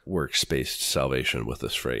works-based salvation with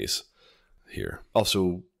this phrase here.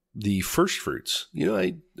 Also, the first fruits.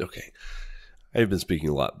 I've been speaking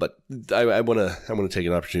a lot, but I want to take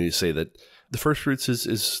an opportunity to say that the first fruits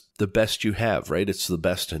is the best you have, right? It's the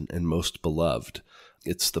best and most beloved.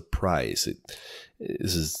 It's the prize.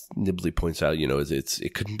 As Nibley points out,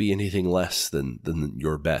 it couldn't be anything less than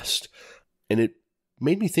your best. And it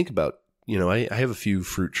made me think about, I have a few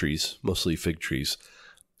fruit trees, mostly fig trees.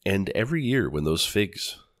 And every year when those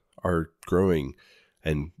figs are growing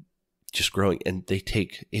and just growing, and they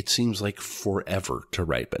take, it seems like forever to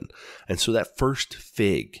ripen. And so that first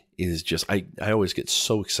fig is just, I always get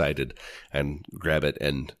so excited and grab it.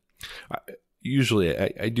 And usually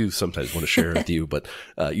I do sometimes want to share it with you, but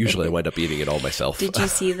usually I wind up eating it all myself. Did you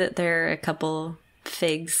see that there are a couple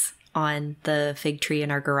figs on the fig tree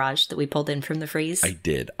in our garage that we pulled in from the freeze? I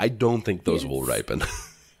did. I don't think those will ripen.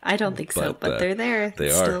 I don't think so, but they're there.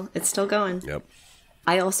 It's still going. Yep.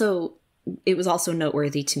 It was also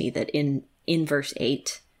noteworthy to me that in verse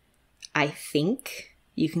 8, I think,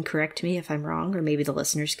 you can correct me if I'm wrong, or maybe the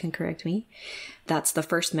listeners can correct me, that's the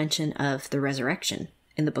first mention of the resurrection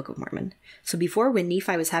in the Book of Mormon. So before, when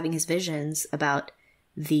Nephi was having his visions about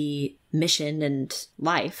the mission and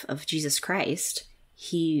life of Jesus Christ,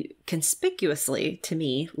 he conspicuously, to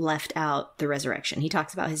me, left out the resurrection. He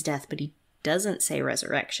talks about his death, but he doesn't say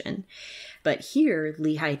resurrection. But here,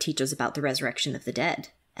 Lehi teaches about the resurrection of the dead.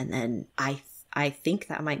 And then I think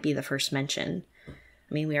that might be the first mention.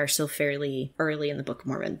 I mean, we are still fairly early in the Book of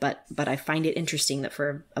Mormon, but I find it interesting that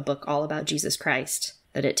for a book all about Jesus Christ,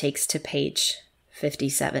 that it takes to page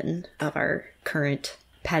 57 of our current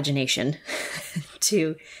pagination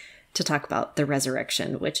to talk about the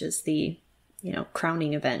resurrection, which is the,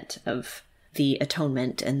 crowning event of the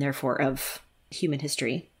atonement and therefore of human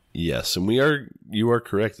history. Yes, and you are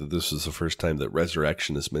correct that this is the first time that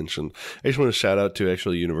resurrection is mentioned. I just want to shout out to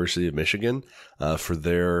actually University of Michigan for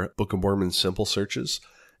their Book of Mormon simple searches.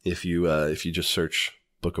 If you just search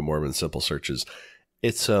Book of Mormon simple searches,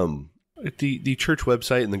 it's the church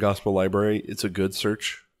website and the Gospel Library. It's a good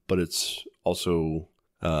search, but it's also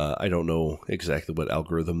I don't know exactly what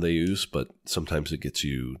algorithm they use, but sometimes it gets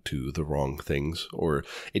you to the wrong things, or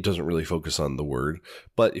it doesn't really focus on the word.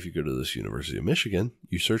 But if you go to this University of Michigan,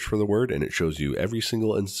 you search for the word, and it shows you every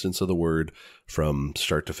single instance of the word from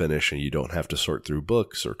start to finish, and you don't have to sort through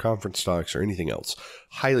books or conference talks or anything else.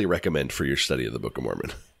 Highly recommend for your study of the Book of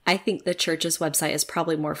Mormon. I think the church's website is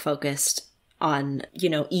probably more focused on,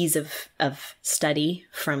 ease of study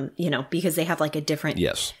from, because they have like a different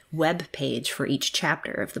web page for each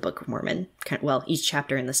chapter of the Book of Mormon. Well, each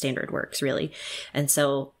chapter in the standard works, really. And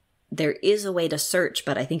so there is a way to search,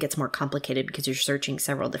 but I think it's more complicated because you're searching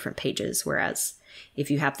several different pages. Whereas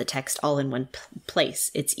if you have the text all in one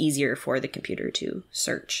place, it's easier for the computer to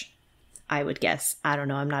search, I would guess. I don't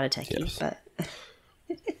know. I'm not a techie, but...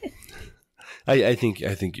 I think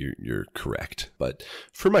you're correct, but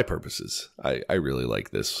for my purposes, I really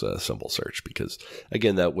like this simple search because,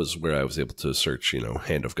 again, that was where I was able to search,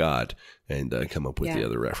 hand of God, and come up with the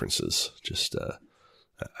other references.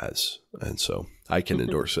 And so I can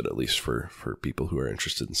endorse it, at least for people who are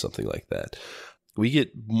interested in something like that. We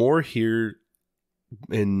get more here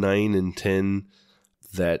in 9 and 10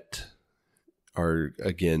 that are,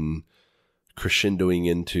 again, crescendoing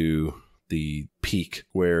into the peak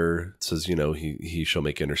where it says, he shall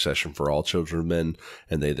make intercession for all children of men,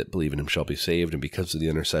 and they that believe in him shall be saved. And because of the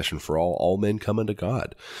intercession for all men come unto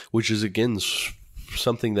God, which is, again,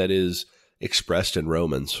 something that is expressed in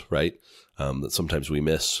Romans, right? That sometimes we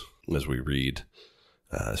miss as we read,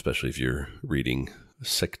 especially if you're reading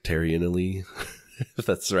sectarianly, if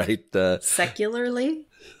that's right. Secularly?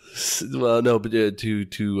 Well, no, but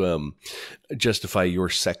to justify your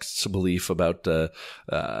sect's belief about,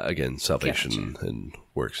 again, salvation and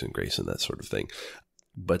works and grace and that sort of thing.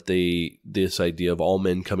 But this idea of all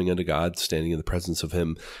men coming unto God, standing in the presence of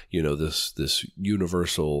him, this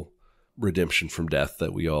universal redemption from death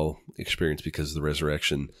that we all experience because of the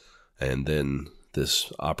resurrection, and then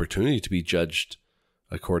this opportunity to be judged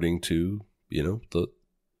according to, the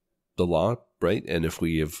law, right? And if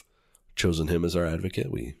we have chosen him as our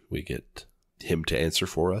advocate, we get him to answer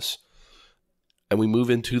for us. And we move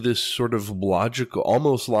into this sort of logical,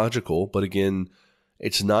 almost logical, but again,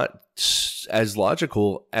 it's not as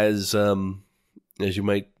logical as you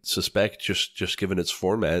might suspect, just given its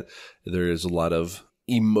format. There is a lot of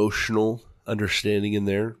emotional understanding in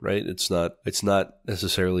there, right? It's not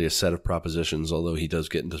necessarily a set of propositions, although he does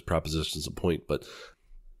get into propositions at a point, but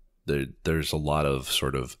there's a lot of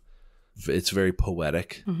sort of, it's very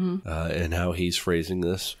poetic in how he's phrasing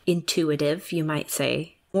this. Intuitive, you might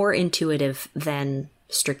say. More intuitive than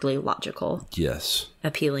strictly logical. Yes.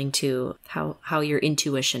 Appealing to how your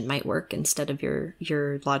intuition might work instead of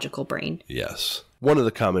your logical brain. Yes. One of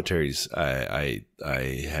the commentaries I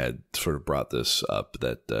had sort of brought this up,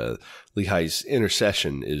 that Lehi's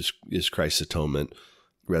intercession is Christ's atonement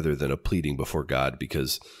rather than a pleading before God,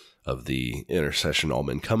 because of the intercession all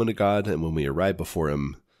men come unto God, and when we arrive before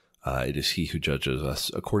him, it is he who judges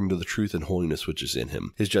us according to the truth and holiness which is in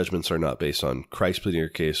him. His judgments are not based on Christ pleading our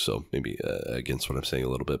case, so maybe against what I'm saying a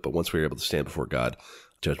little bit, but once we're able to stand before God,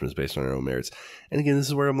 judgment is based on our own merits. And again, this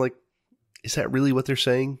is where I'm like, is that really what they're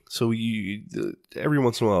saying? So every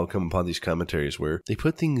once in a while I'll come upon these commentaries where they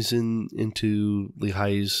put things into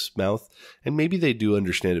Lehi's mouth, and maybe they do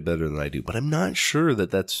understand it better than I do, but I'm not sure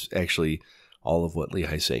that that's actually all of what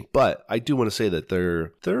Lehi's saying. But I do want to say that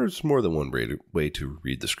there's more than one way to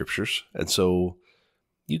read the scriptures, and so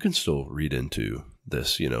you can still read into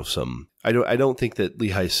this, I don't think that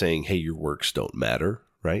Lehi's saying, hey, your works don't matter,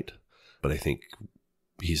 right? But I think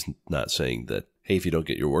he's not saying that, hey, if you don't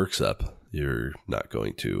get your works up, you're not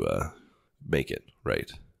going to make it, right?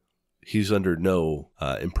 He's under no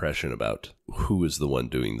impression about who is the one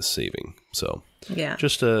doing the saving. So yeah,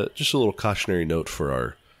 just a little cautionary note for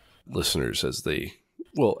our listeners as they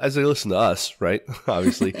listen to us, right?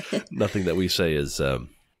 Obviously, nothing that we say is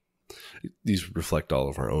these reflect all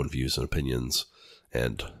of our own views and opinions,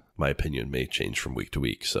 and my opinion may change from week to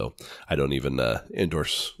week. So I don't even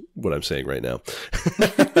endorse what I'm saying right now.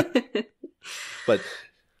 But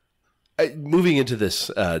moving into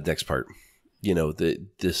this next part,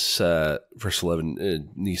 this verse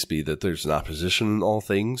 11 needs to be that there's an opposition in all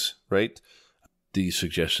things, right? The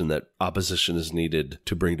suggestion that opposition is needed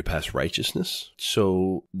to bring to pass righteousness.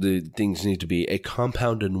 So the things need to be a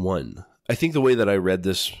compound in one. I think the way that I read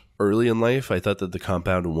this early in life, I thought that the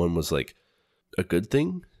compound in one was like a good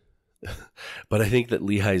thing. But I think that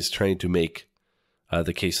Lehi is trying to make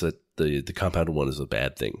the case that the compound in one is a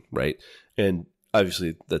bad thing, right? And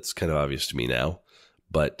obviously, that's kind of obvious to me now,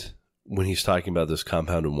 but when he's talking about this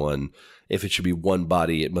compound in one, if it should be one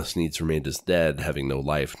body, it must needs remain as dead, having no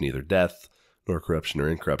life, neither death, nor corruption, nor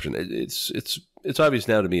incorruption. It's obvious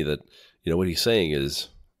now to me that, what he's saying is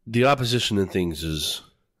the opposition in things is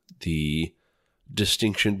the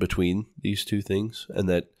distinction between these two things, and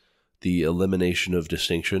that the elimination of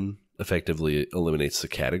distinction effectively eliminates the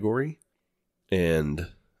category. And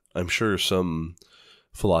I'm sure some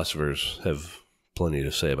philosophers have plenty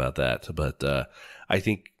to say about that, but I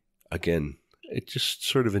think, again, it just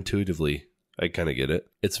sort of intuitively, I kind of get it.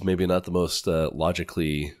 It's maybe not the most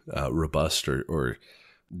logically robust or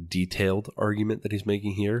detailed argument that he's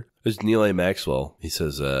making here. There's Neil A. Maxwell. He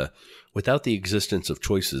says, without the existence of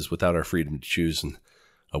choices, without our freedom to choose, and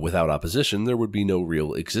without opposition, there would be no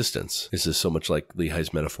real existence. This is so much like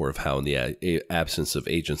Lehi's metaphor of how in the absence of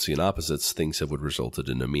agency and opposites, things have resulted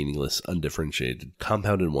in a meaningless, undifferentiated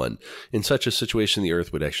compound in one. In such a situation, the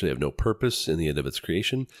earth would actually have no purpose in the end of its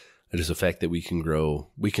creation. It is a fact that we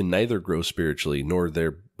can neither grow spiritually nor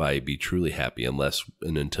thereby be truly happy unless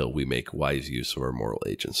and until we make wise use of our moral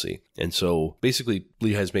agency. And so basically,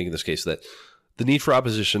 Lehi's making this case that the need for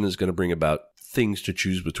opposition is going to bring about things to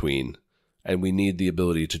choose between, and we need the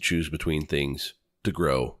ability to choose between things to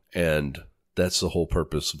grow. And that's the whole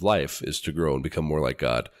purpose of life, is to grow and become more like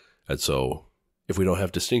God. And so if we don't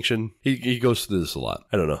have distinction, he goes through this a lot.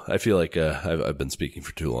 I don't know. I feel like I've been speaking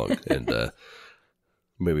for too long, and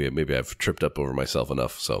maybe I've tripped up over myself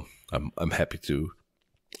enough. So I'm happy to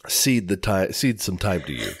cede some time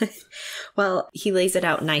to you. Well, he lays it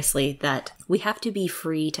out nicely that we have to be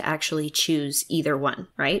free to actually choose either one,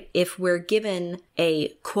 right? If we're given a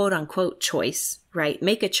quote unquote choice, right?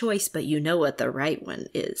 Make a choice, but you know what the right one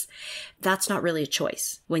is. That's not really a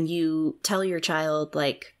choice. When you tell your child,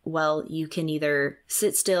 like, well, you can either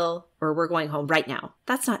sit still or we're going home right now.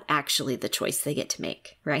 That's not actually the choice they get to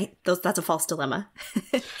make, right? That's a false dilemma.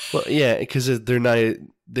 Well, yeah, because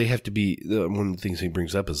they have to be, one of the things he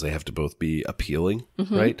brings up is they have to both be appealing,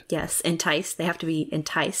 right? Yes, enticed. They have to be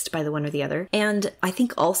enticed by the one or the other. And I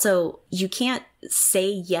think also you can't say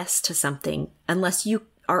yes to something unless you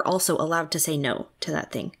are also allowed to say no to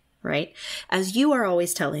that thing, right? As you are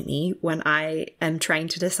always telling me when I am trying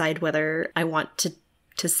to decide whether I want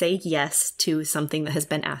to say yes to something that has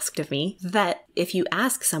been asked of me, that if you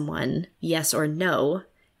ask someone yes or no,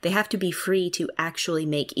 they have to be free to actually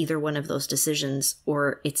make either one of those decisions,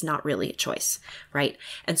 or it's not really a choice, right?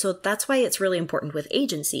 And so that's why it's really important with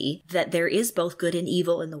agency that there is both good and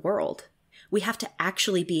evil in the world. We have to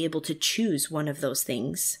actually be able to choose one of those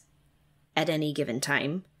things at any given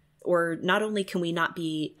time. Or not only can we not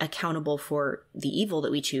be accountable for the evil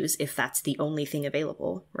that we choose if that's the only thing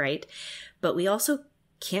available, right? But we also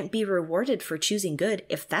can't be rewarded for choosing good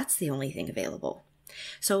if that's the only thing available.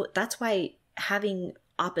 So that's why having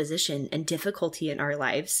opposition and difficulty in our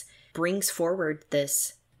lives brings forward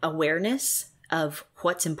this awareness of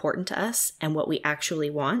what's important to us and what we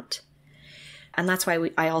actually want. And that's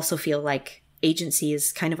why I also feel like agency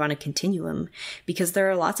is kind of on a continuum, because there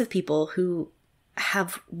are lots of people who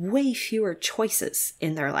have way fewer choices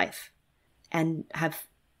in their life and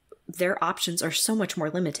their options are so much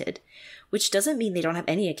more limited, which doesn't mean they don't have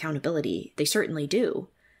any accountability. They certainly do.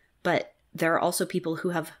 But there are also people who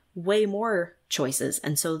have way more choices.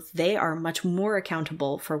 And so they are much more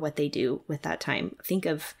accountable for what they do with that time. Think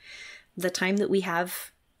of the time that we have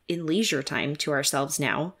in leisure time to ourselves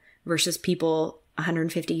now versus people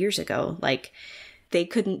 150 years ago. Like, they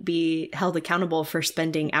couldn't be held accountable for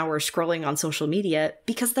spending hours scrolling on social media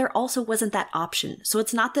because there also wasn't that option. So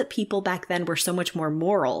it's not that people back then were so much more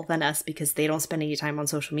moral than us because they don't spend any time on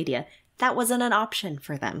social media. That wasn't an option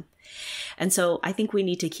for them. And so I think we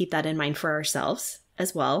need to keep that in mind for ourselves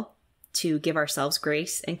as well, to give ourselves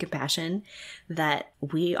grace and compassion that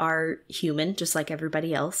we are human just like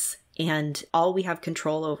everybody else. And all we have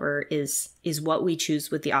control over is what we choose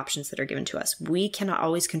with the options that are given to us. We cannot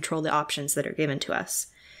always control the options that are given to us,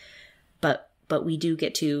 but we do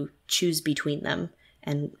get to choose between them,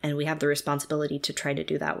 and we have the responsibility to try to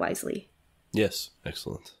do that wisely. Yes,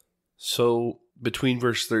 excellent. So between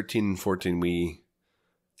verse 13 and 14, we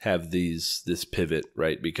have this pivot,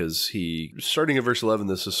 right? Because starting at verse 11,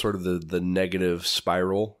 this is sort of the negative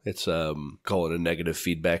spiral. It's call it a negative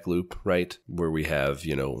feedback loop, right? Where we have,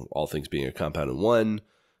 all things being a compound in one,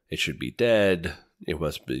 it should be dead, it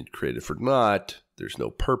must be created for naught, there's no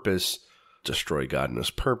purpose, destroy God and his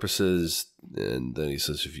purposes. And then he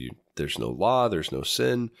says, there's no law, there's no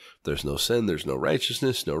sin, there's no sin, there's no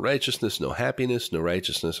righteousness, no happiness, no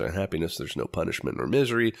righteousness or happiness, there's no punishment or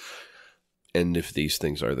misery. And if these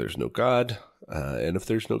things are, there's no God. And if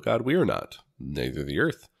there's no God, we are not. Neither the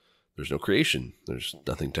earth. There's no creation. There's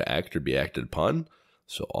nothing to act or be acted upon.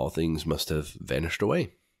 So all things must have vanished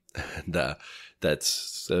away. And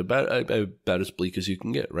that's about as bleak as you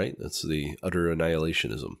can get, right? That's the utter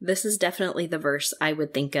annihilationism. This is definitely the verse I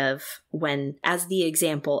would think of as the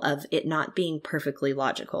example of it not being perfectly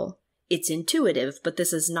logical. It's intuitive, but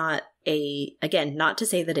this is not not to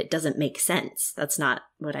say that it doesn't make sense. That's not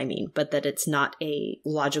what I mean, but that it's not a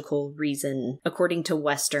logical reason, according to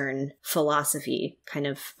Western philosophy, kind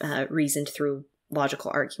of reasoned through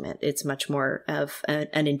logical argument. It's much more of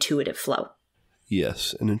an intuitive flow.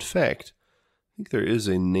 Yes, and in fact, I think there is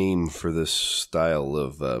a name for this style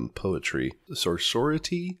of poetry.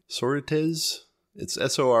 Sorites? It's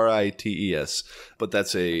Sorites, but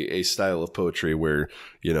that's a style of poetry where,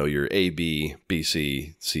 you're A, B, B,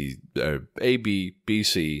 C, C, A, B, B,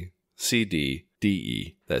 C, C, D, D,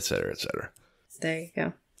 E, et cetera, et cetera. There you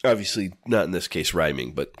go. Obviously, not in this case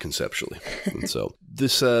rhyming, but conceptually. And so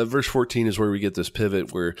this verse 14 is where we get this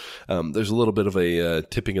pivot where there's a little bit of a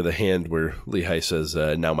tipping of the hand where Lehi says,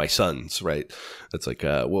 now my sons, right? That's like,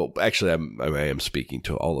 well, actually, I am speaking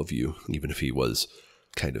to all of you, even if he was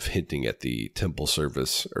kind of hinting at the temple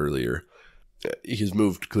service earlier. He's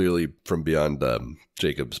moved clearly from beyond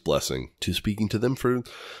Jacob's blessing to speaking to them for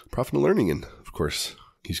profit and learning. And of course,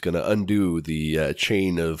 he's going to undo the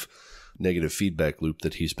chain of negative feedback loop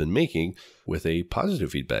that he's been making with a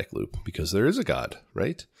positive feedback loop, because there is a God,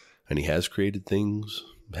 right? And he has created things,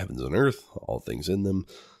 heavens and earth, all things in them,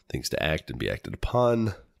 things to act and be acted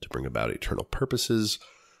upon, to bring about eternal purposes,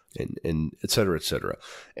 and et cetera, et cetera.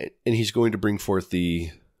 And he's going to bring forth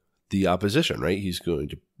the opposition, right? He's going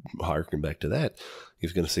to harken back to that.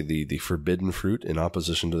 He's going to say the forbidden fruit in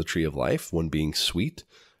opposition to the tree of life, one being sweet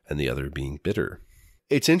and the other being bitter.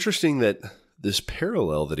 It's interesting that this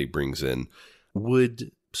parallel that he brings in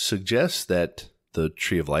would suggest that the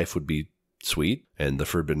tree of life would be sweet and the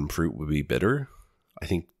forbidden fruit would be bitter. I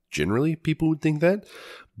think generally people would think that,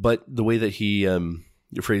 but the way that he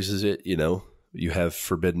phrases it, you have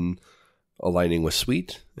forbidden aligning with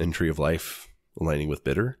sweet and tree of life aligning with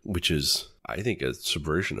bitter, which is, I think, a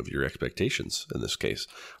subversion of your expectations in this case.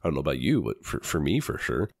 I don't know about you, but for me, for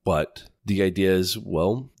sure. But the idea is,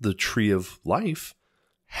 well, the tree of life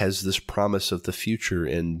has this promise of the future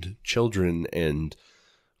and children and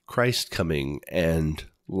Christ coming and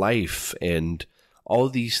life and all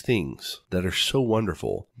these things that are so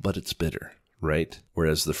wonderful, but it's bitter, right?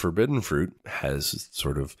 Whereas the forbidden fruit has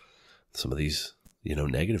sort of some of these,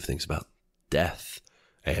 negative things about death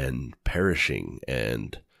and perishing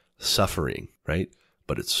and suffering, right?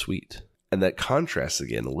 But it's sweet. And that contrasts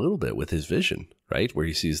again a little bit with his vision, right? Where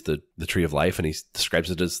he sees the tree of life and he describes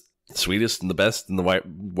it as the sweetest and the best and the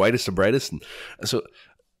whitest and brightest. And so,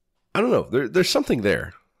 I don't know, there's something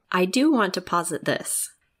there. I do want to posit this,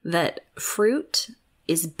 that fruit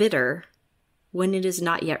is bitter when it is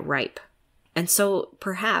not yet ripe. And so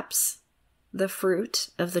perhaps the fruit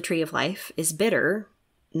of the tree of life is bitter,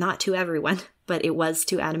 not to everyone, but it was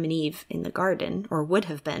to Adam and Eve in the garden, or would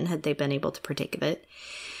have been had they been able to partake of it,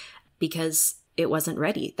 because it wasn't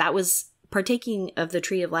ready. That was partaking of the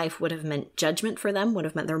tree of life would have meant judgment for them, would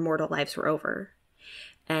have meant their mortal lives were over.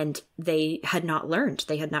 And they had not learned,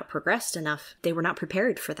 they had not progressed enough. They were not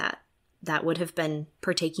prepared for that. That would have been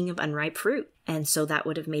partaking of unripe fruit. And so that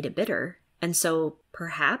would have made it bitter. And so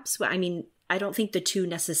perhaps, I mean, I don't think the two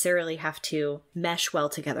necessarily have to mesh well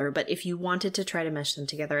together, but if you wanted to try to mesh them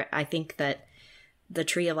together, I think that the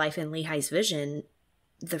tree of life in Lehi's vision,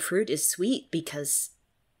 the fruit is sweet because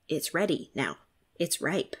it's ready now. It's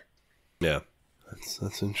ripe. Yeah,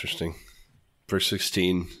 that's interesting. Verse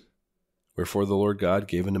 16, wherefore the Lord God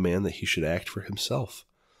gave unto man that he should act for himself.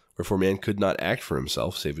 Wherefore man could not act for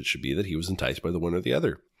himself, save it should be that he was enticed by the one or the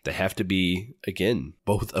other. They have to be, again,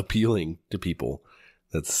 both appealing to people.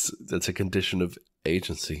 That's a condition of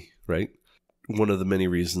agency, right? One of the many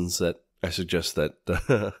reasons that I suggest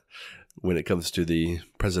that when it comes to the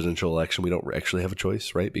presidential election, we don't actually have a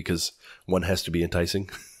choice, right? Because one has to be enticing.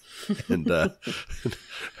 And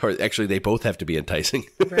or actually they both have to be enticing.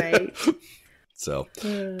 Right. So,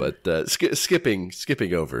 but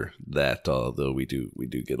skipping over that, although we do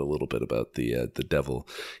get a little bit about the devil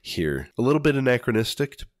here, a little bit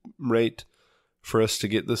anachronistic, right, for us to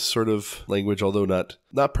get this sort of language, although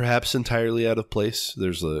not perhaps entirely out of place.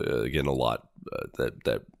 There's again a lot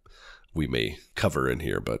that we may cover in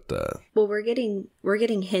here, but well, we're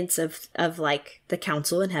getting hints of like the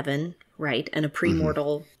council in heaven, right, and a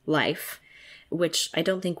premortal life, which I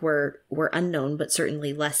don't think were unknown, but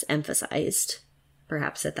certainly less emphasized,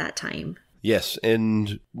 perhaps at that time. Yes,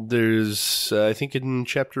 and there's I think in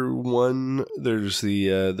chapter 1 there's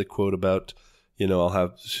the quote about, I'll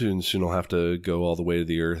have soon I'll have to go all the way to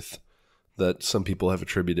the earth, that some people have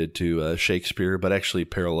attributed to Shakespeare, but actually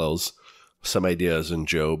parallels some ideas in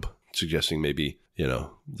Job, suggesting maybe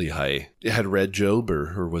Lehi had read Job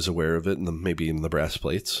or was aware of it, and maybe in the brass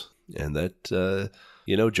plates, and that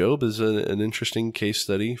Job is an interesting case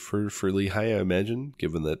study for Lehi, I imagine,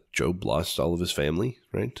 given that Job lost all of his family,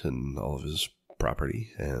 right, and all of his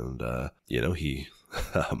property, and he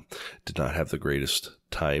did not have the greatest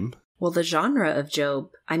time. Well, the genre of Job,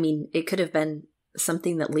 I mean, it could have been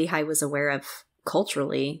something that Lehi was aware of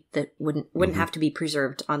culturally that wouldn't have to be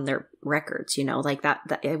preserved on their records, like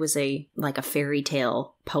that it was a fairy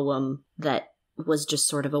tale poem that was just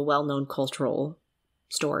sort of a well-known cultural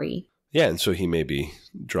story. Yeah, and so he may be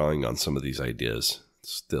drawing on some of these ideas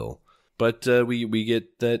still. But we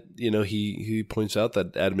get that, he points out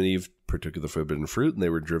that Adam and Eve partook of the forbidden fruit, and they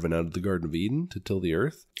were driven out of the Garden of Eden to till the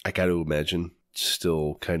earth. I got to imagine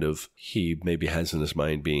still kind of he maybe has in his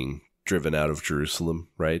mind being driven out of Jerusalem,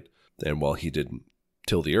 right? And while he didn't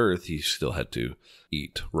till the earth, he still had to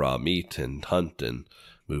eat raw meat and hunt and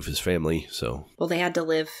move his family. So, well, they had to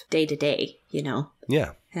live day to day,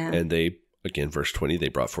 Yeah. And they, again, verse 20, they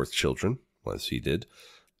brought forth children, as he did.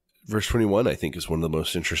 Verse 21, I think, is one of the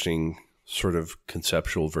most interesting sort of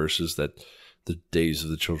conceptual verses, that the days of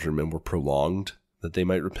the children of men were prolonged, that they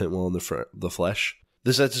might repent while in the flesh.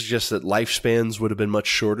 Does that suggest that lifespans would have been much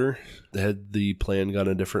shorter had the plan gone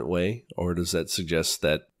a different way? Or does that suggest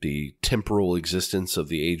that the temporal existence of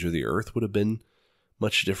the age of the earth would have been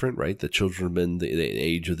much different, right? The children of men, the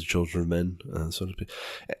age of the children of men, so to speak.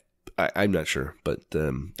 I'm not sure, but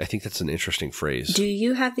I think that's an interesting phrase. Do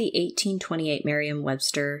you have the 1828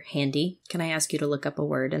 Merriam-Webster handy? Can I ask you to look up a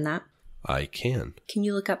word in that? I can. Can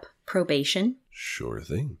you look up probation? Sure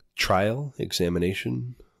thing. Trial,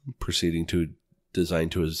 examination,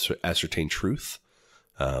 designed to ascertain truth.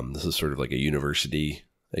 This is sort of like a university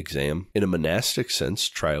exam. In a monastic sense,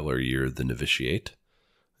 trial or year of the novitiate,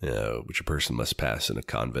 which a person must pass in a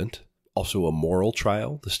convent. Also a moral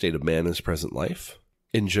trial, the state of man in his present life.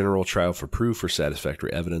 In general, trial for proof or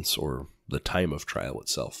satisfactory evidence, or the time of trial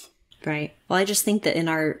itself. Right. Well, I just think that in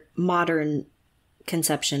our modern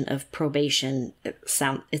conception of probation,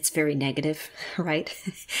 it's very negative, right?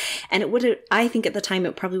 And I think at the time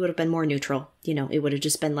it probably would have been more neutral. It would have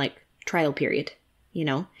just been like trial period,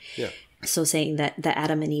 Yeah. So saying that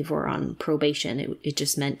Adam and Eve were on probation, it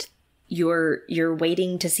just meant you're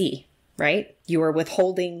waiting to see, right? You are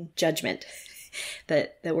withholding judgment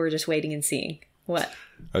that we're just waiting and seeing. What?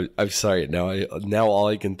 I'm sorry. Now all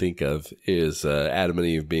I can think of is Adam and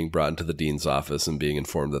Eve being brought into the dean's office and being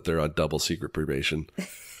informed that they're on double secret probation.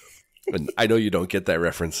 And I know you don't get that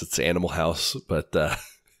reference. It's Animal House, but that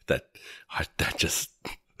just,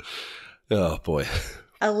 oh boy.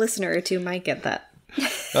 A listener or two might get that.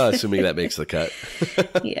 Assuming that makes the cut.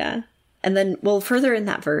 Yeah. And then, further in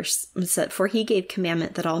that verse, it said, "For he gave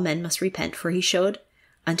commandment that all men must repent, for he showed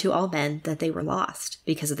unto all men that they were lost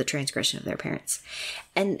because of the transgression of their parents."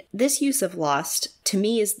 And this use of lost, to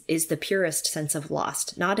me, is the purest sense of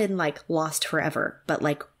lost. Not in like lost forever, but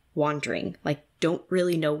like wandering, like don't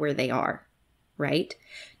really know where they are, right?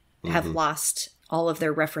 Mm-hmm. Have lost all of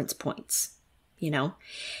their reference points,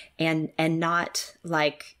 and not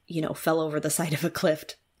like, fell over the side of a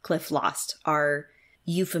cliff lost. Our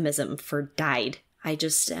euphemism for died I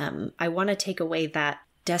just, I want to take away that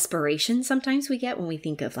desperation sometimes we get when we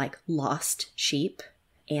think of like lost sheep.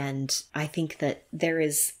 And I think that there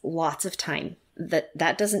is lots of time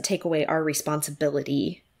that doesn't take away our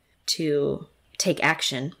responsibility to take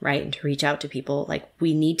action, right? And to reach out to people. Like,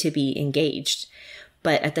 we need to be engaged.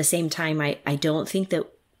 But at the same time, I don't think that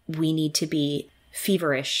we need to be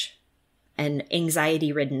feverish and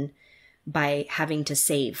anxiety ridden by having to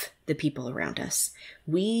save the people around us.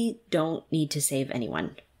 We don't need to save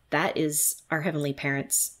anyone. That is our Heavenly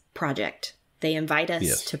Parents' project. They invite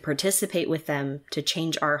us to participate with them, to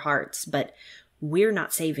change our hearts, but we're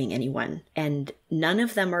not saving anyone. And none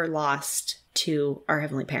of them are lost to our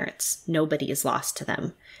Heavenly Parents. Nobody is lost to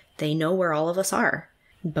them. They know where all of us are,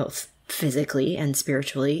 both physically and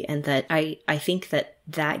spiritually. And that I think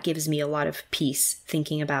that gives me a lot of peace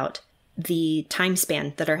thinking about the time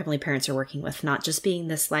span that our Heavenly Parents are working with, not just being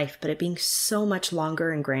this life, but it being so much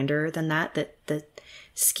longer and grander than that the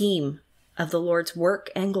scheme of the Lord's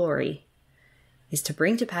work and glory is to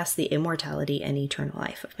bring to pass the immortality and eternal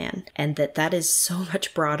life of man. And that is so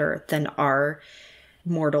much broader than our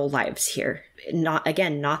mortal lives here. Not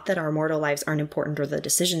that our mortal lives aren't important or the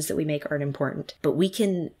decisions that we make aren't important, but we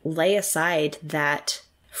can lay aside that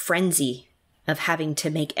frenzy of having to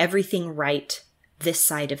make everything right this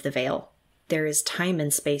side of the veil. There is time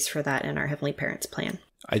and space for that in our Heavenly Parents' plan.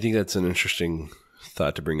 I think that's an interesting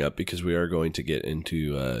thought to bring up, because we are going to get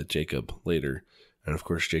into Jacob later. And of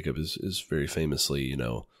course, Jacob is very famously,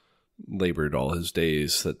 labored all his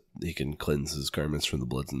days that he can cleanse his garments from the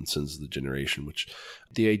bloods and sins of the generation, which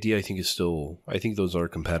the idea I think is still, I think those are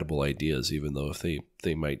compatible ideas, even though if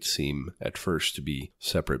they might seem at first to be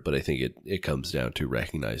separate, but I think it comes down to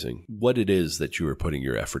recognizing what it is that you are putting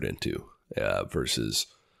your effort into versus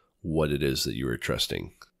what it is that you are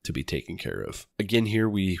trusting to be taken care of. Again, here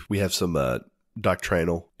we have some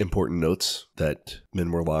doctrinal important notes that men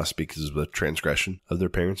were lost because of the transgression of their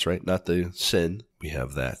parents, right? Not the sin. We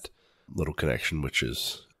have that little connection, which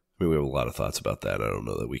is, we have a lot of thoughts about that. I don't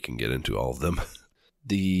know that we can get into all of them.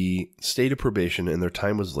 The state of probation and their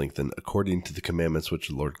time was lengthened according to the commandments which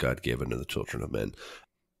the Lord God gave unto the children of men.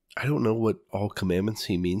 I don't know what all commandments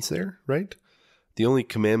he means there, right? The only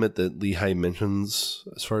commandment that Lehi mentions,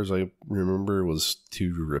 as far as I remember, was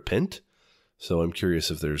to repent. So I'm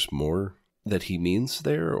curious if there's more that he means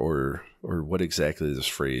there, or what exactly this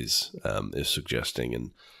phrase is suggesting.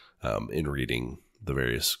 And in reading the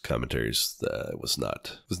various commentaries, was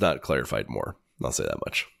not clarified more. I'll say that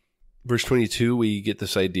much. Verse 22, we get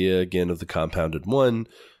this idea again of the compounded one,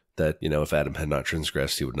 that, if Adam had not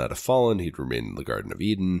transgressed, he would not have fallen. He'd remain in the Garden of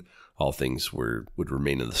Eden. All things would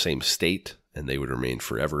remain in the same state, and they would remain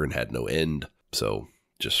forever and had no end. So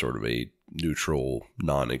just sort of a neutral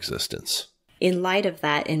non-existence. In light of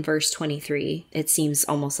that, in verse 23, it seems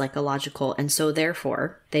almost like a logical, and so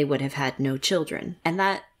therefore they would have had no children. And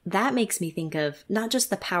that makes me think of not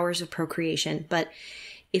just the powers of procreation, but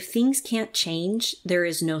if things can't change, there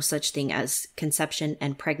is no such thing as conception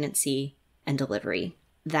and pregnancy and delivery.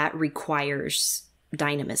 That requires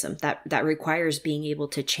dynamism. That requires being able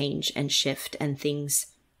to change and shift and things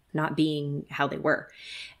not being how they were.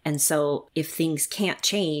 And so if things can't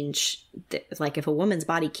change, like if a woman's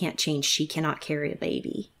body can't change, she cannot carry a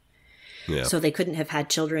baby. Yeah. So they couldn't have had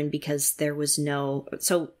children because there was no...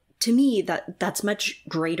 So to me, that's much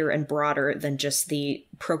greater and broader than just the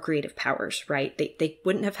procreative powers, right? They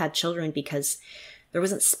wouldn't have had children because there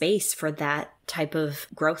wasn't space for that type of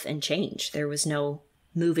growth and change. There was no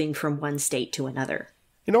moving from one state to another.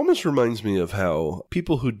 It almost reminds me of how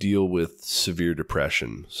people who deal with severe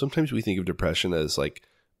depression, sometimes we think of depression as like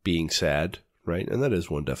being sad, right? And that is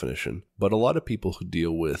one definition. But a lot of people who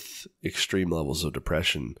deal with extreme levels of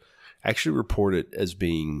depression actually report it as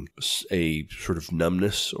being a sort of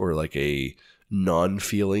numbness or like a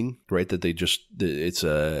non-feeling, right? That it's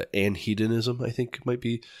a anhedonism, I think might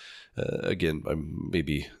be. Again, I'm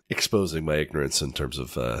maybe exposing my ignorance in terms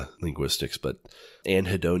of linguistics, but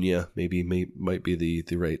anhedonia might be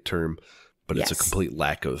the right term, but yes. It's a complete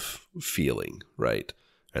lack of feeling, right?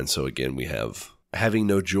 And so again, we have having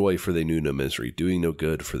no joy, for they knew no misery, doing no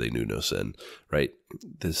good, for they knew no sin, right?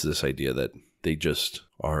 This idea that they just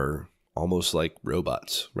are almost like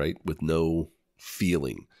robots, right? With no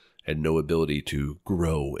feeling and no ability to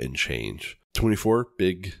grow and change. 24,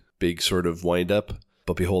 big sort of wind up.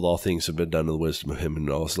 But behold, all things have been done in the wisdom of him and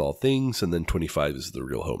knows all things. And then 25 is the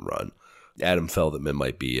real home run. Adam fell that men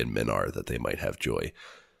might be, and men are that they might have joy.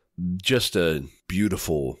 Just a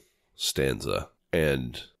beautiful stanza,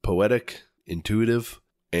 and poetic, intuitive,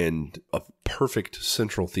 and a perfect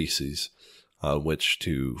central thesis on which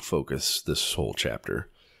to focus this whole chapter.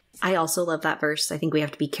 I also love that verse. I think we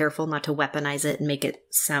have to be careful not to weaponize it and make it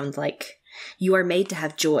sound like you are made to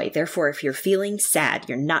have joy. Therefore, if you're feeling sad,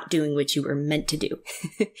 you're not doing what you were meant to do.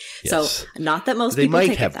 So, Yes. not that most They people might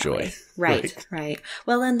take have it that joy. way. Right.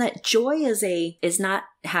 Well, and that joy is not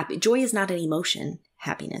happy. Joy is not an emotion.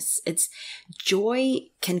 Happiness. It's joy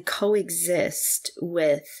can coexist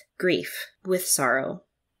with grief, with sorrow,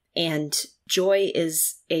 and joy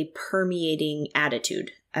is a permeating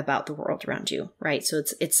attitude about the world around you, right? So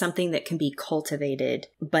it's something that can be cultivated,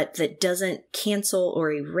 but that doesn't cancel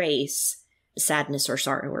or erase sadness or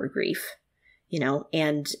sorrow or grief,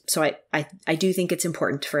 And so I do think it's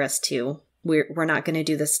important for us to, we're not going to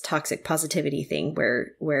do this toxic positivity thing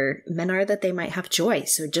where men are that they might have joy.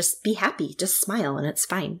 So just be happy, just smile, and it's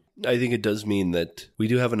fine. I think it does mean that we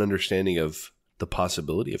do have an understanding of the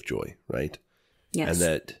possibility of joy, right? Yes. And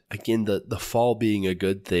that, again, the fall being a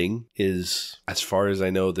good thing is, as far as I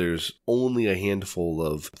know, there's only a handful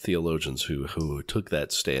of theologians who took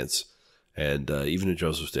that stance. And even in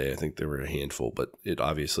Joseph's day, I think there were a handful, but it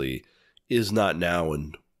obviously is not now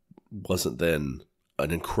and wasn't then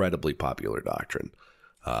an incredibly popular doctrine.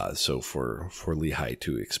 So for Lehi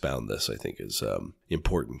to expound this, I think is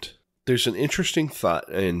important. There's an interesting thought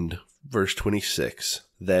in verse 26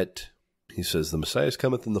 that he says, "The Messiah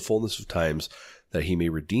cometh in the fullness of times, that he may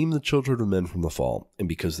redeem the children of men from the fall. And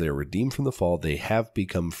because they are redeemed from the fall, they have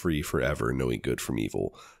become free forever, knowing good from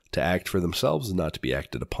evil, to act for themselves and not to be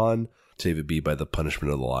acted upon, save it be by the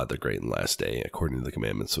punishment of the law of the great and last day, according to the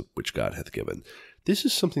commandments which God hath given." This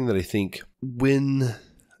is something that I think when,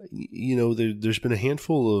 there's been a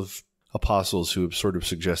handful of apostles who have sort of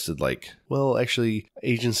suggested well, actually,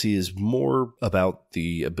 agency is more about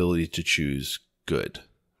the ability to choose good,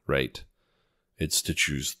 right? It's to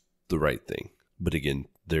choose the right thing. But again,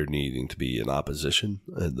 there needing to be an opposition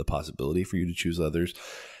and the possibility for you to choose others.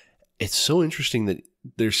 It's so interesting that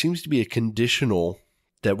there seems to be a conditional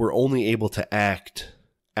that we're only able to act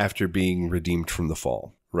after being redeemed from the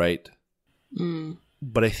fall, right? Mm.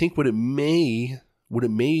 But I think what it may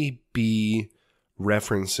be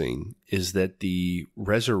referencing is that the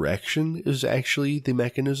resurrection is actually the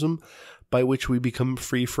mechanism by which we become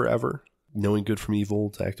free forever, knowing good from evil,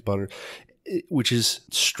 to act upon it, which is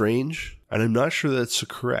strange. And I'm not sure that's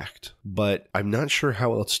correct, but I'm not sure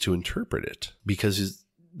how else to interpret it, because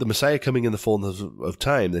the Messiah coming in the fullness of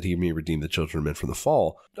time, that he may redeem the children of men from the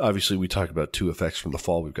fall. Obviously, we talk about two effects from the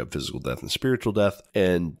fall. We've got physical death and spiritual death,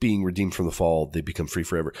 and being redeemed from the fall, they become free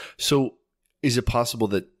forever. So is it possible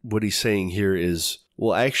that what he's saying here is,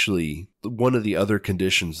 well, actually, one of the other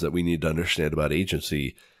conditions that we need to understand about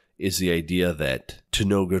agency is the idea that to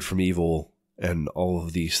know good from evil and all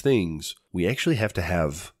of these things, we actually have to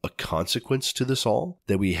have a consequence to this all,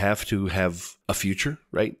 that we have to have a future,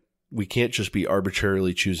 right? We can't just be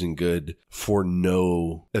arbitrarily choosing good for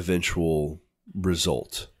no eventual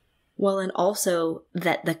result. Well, and also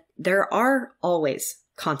that there are always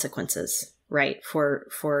consequences, right, for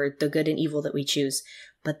the good and evil that we choose,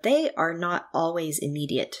 but they are not always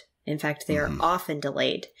immediate. In fact, they are often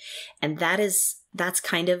delayed. And that's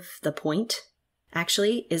kind of the point,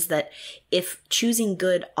 actually, is that if choosing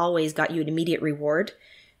good always got you an immediate reward,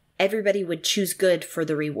 everybody would choose good for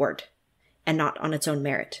the reward and not on its own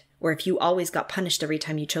merit. Or if you always got punished every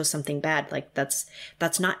time you chose something bad,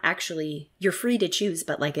 that's not actually, you're free to choose,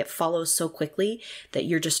 but it follows so quickly that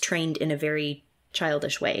you're just trained in a very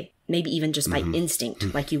childish way, maybe even just by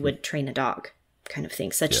instinct, like you would train a dog, kind of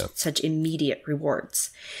thing, such immediate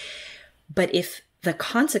rewards. But if the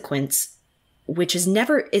consequence, which is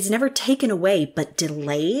never taken away, but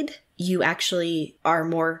delayed, you actually are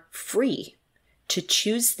more free to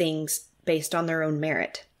choose things based on their own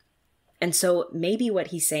merit. And so maybe what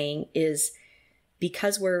he's saying is,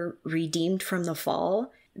 because we're redeemed from the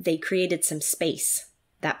fall, they created some space,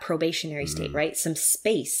 that probationary state, right? Some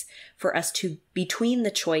space for us to, between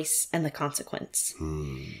the choice and the consequence,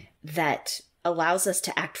 that allows us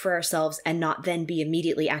to act for ourselves and not then be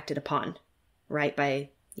immediately acted upon, right? By,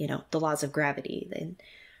 the laws of gravity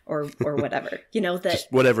or whatever, that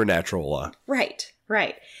just whatever natural law. Right.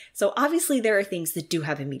 So obviously there are things that do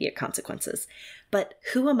have immediate consequences, but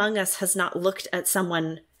who among us has not looked at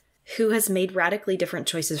someone who has made radically different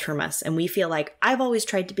choices from us, and we feel like, I've always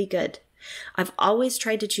tried to be good. I've always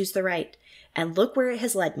tried to choose the right, and look where it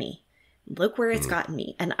has led me. Look where it's gotten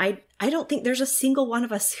me. And I don't think there's a single one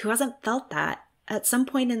of us who hasn't felt that at some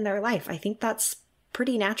point in their life. I think that's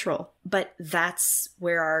pretty natural, but that's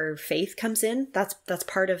where our faith comes in. That's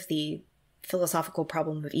part of the philosophical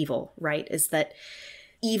problem of evil, right? Is that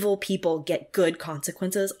evil people get good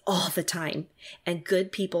consequences all the time, and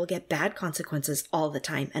good people get bad consequences all the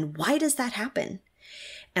time. And why does that happen?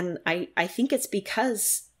 And I think it's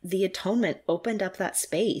because the atonement opened up that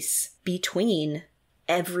space between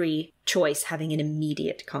every choice having an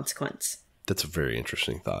immediate consequence. That's a very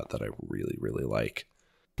interesting thought that I really, really like.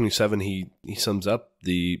 27, he sums up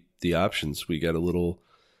the options. We got a little,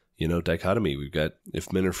 dichotomy. We've got,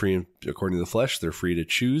 if men are free according to the flesh, they're free to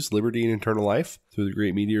choose liberty and eternal life through the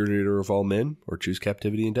great mediator of all men, or choose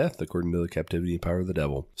captivity and death according to the captivity and power of the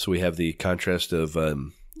devil. So we have the contrast of,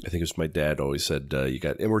 I think it's my dad always said, you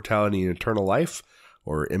got immortality and eternal life,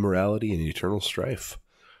 or immorality and eternal strife.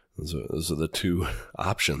 Those are the two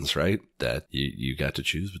options, right, that you got to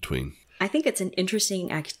choose between. I think it's an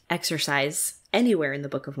interesting exercise anywhere in the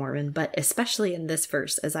Book of Mormon, but especially in this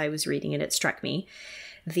verse, as I was reading it struck me.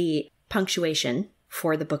 The punctuation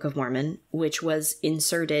for the Book of Mormon, which was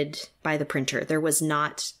inserted by the printer. There was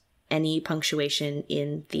not any punctuation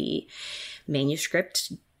in the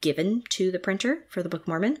manuscript given to the printer for the Book of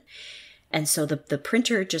Mormon. And so the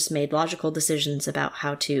printer just made logical decisions about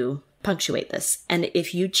how to punctuate this. And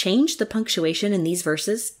if you change the punctuation in these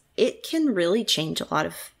verses, it can really change a lot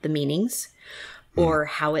of the meanings or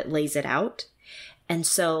how it lays it out. And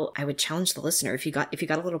so I would challenge the listener, if you got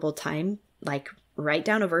a little bit of time, like write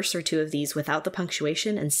down a verse or two of these without the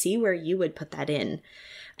punctuation and see where you would put that in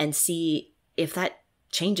and see if that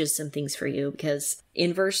changes some things for you. Because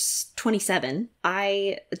in verse 27,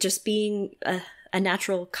 I, just being a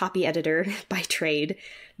natural copy editor by trade,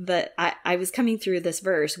 but I was coming through this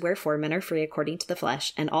verse, wherefore men are free according to the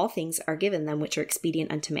flesh, and all things are given them which are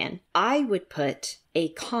expedient unto man. I would put a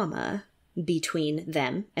comma between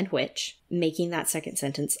them and which, making that second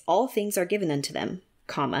sentence, all things are given unto them,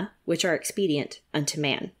 comma, which are expedient unto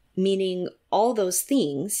man. Meaning all those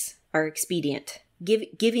things are expedient.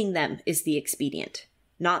 Giving them is the expedient,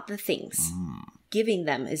 not the things. Giving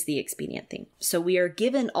them is the expedient thing. So we are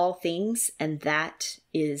given all things, and that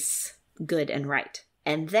is good and right.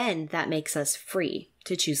 And then that makes us free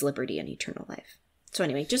to choose liberty and eternal life. So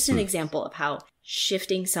anyway, just an example of how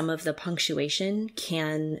shifting some of the punctuation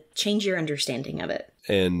can change your understanding of it.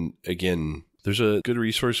 And again, there's a good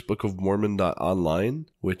resource, bookofmormon.online,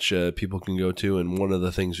 which people can go to. And one of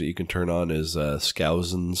the things that you can turn on is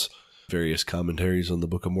Skousen's various commentaries on the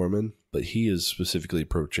Book of Mormon. But he is specifically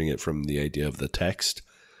approaching it from the idea of the text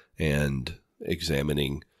and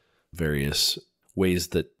examining various ways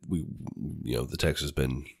that the text has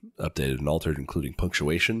been updated and altered, including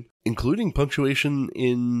punctuation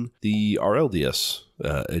in the RLDS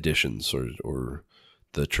editions, or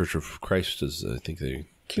the Church of Christ, as I think they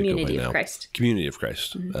Community of Christ. Community of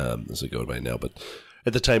Christ, as they go by now. But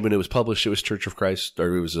at the time when it was published, it was Church of Christ,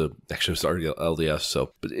 or it was RLDS.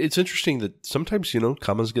 So, but it's interesting that sometimes,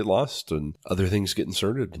 commas get lost and other things get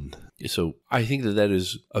inserted. And so I think that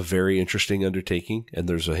is a very interesting undertaking. And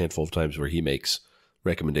there's a handful of times where he makes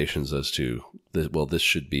recommendations as to, this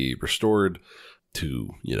should be restored to,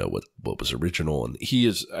 what was original. And he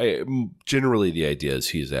is, generally the idea is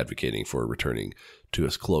he is advocating for returning to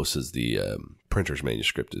as close as the printer's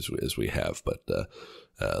manuscript as we have. But,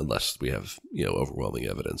 unless we have, overwhelming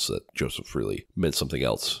evidence that Joseph really meant something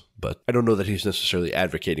else. But I don't know that he's necessarily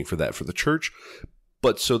advocating for that for the church,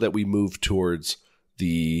 but so that we move towards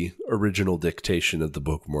the original dictation of the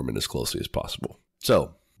Book of Mormon as closely as possible.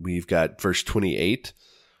 So we've got verse 28,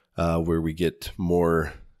 where we get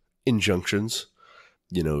more injunctions.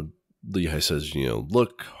 Lehi says,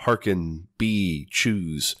 look, hearken, be,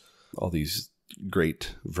 choose, all these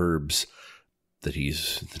great verbs that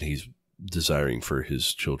he's desiring for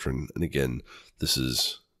his children. And again, this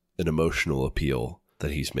is an emotional appeal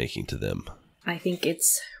that he's making to them. I think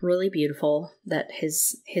it's really beautiful that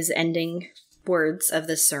his ending words of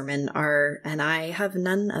this sermon are, and I have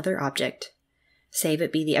none other object, save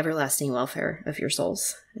it be the everlasting welfare of your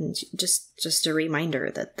souls. And just a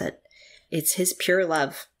reminder that it's his pure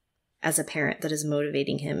love as a parent that is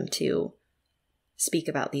motivating him to speak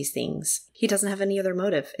about these things. He doesn't have any other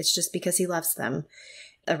motive. It's just because he loves them.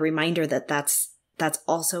 A reminder that that's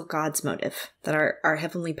also God's motive, that our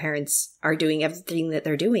heavenly parents are doing everything that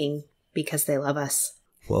they're doing because they love us.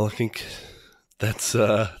 Well, I think that's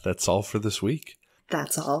all for this week.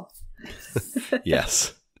 That's all.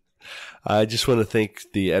 Yes. I just want to thank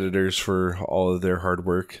the editors for all of their hard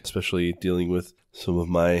work, especially dealing with some of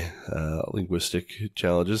my linguistic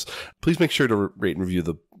challenges. Please make sure to rate and review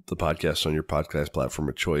the podcast on your podcast platform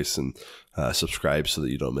of choice, and subscribe so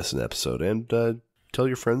that you don't miss an episode. And tell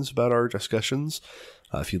your friends about our discussions.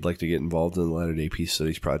 If you'd like to get involved in the Latter-day Peace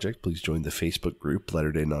Studies Project, please join the Facebook group,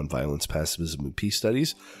 Latter-day Nonviolence, Pacifism, and Peace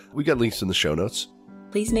Studies. We got links in the show notes.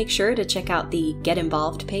 Please make sure to check out the Get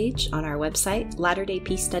Involved page on our website,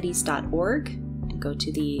 latterdaypeacestudies.org. go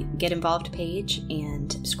to the Get Involved page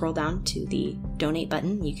and scroll down to the Donate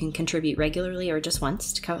button. You can contribute regularly or just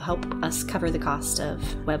once to help us cover the cost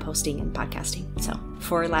of web hosting and podcasting. So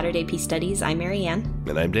for Latter-day Peace Studies, I'm Mary Ann.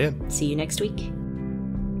 And I'm Dan. See you next week.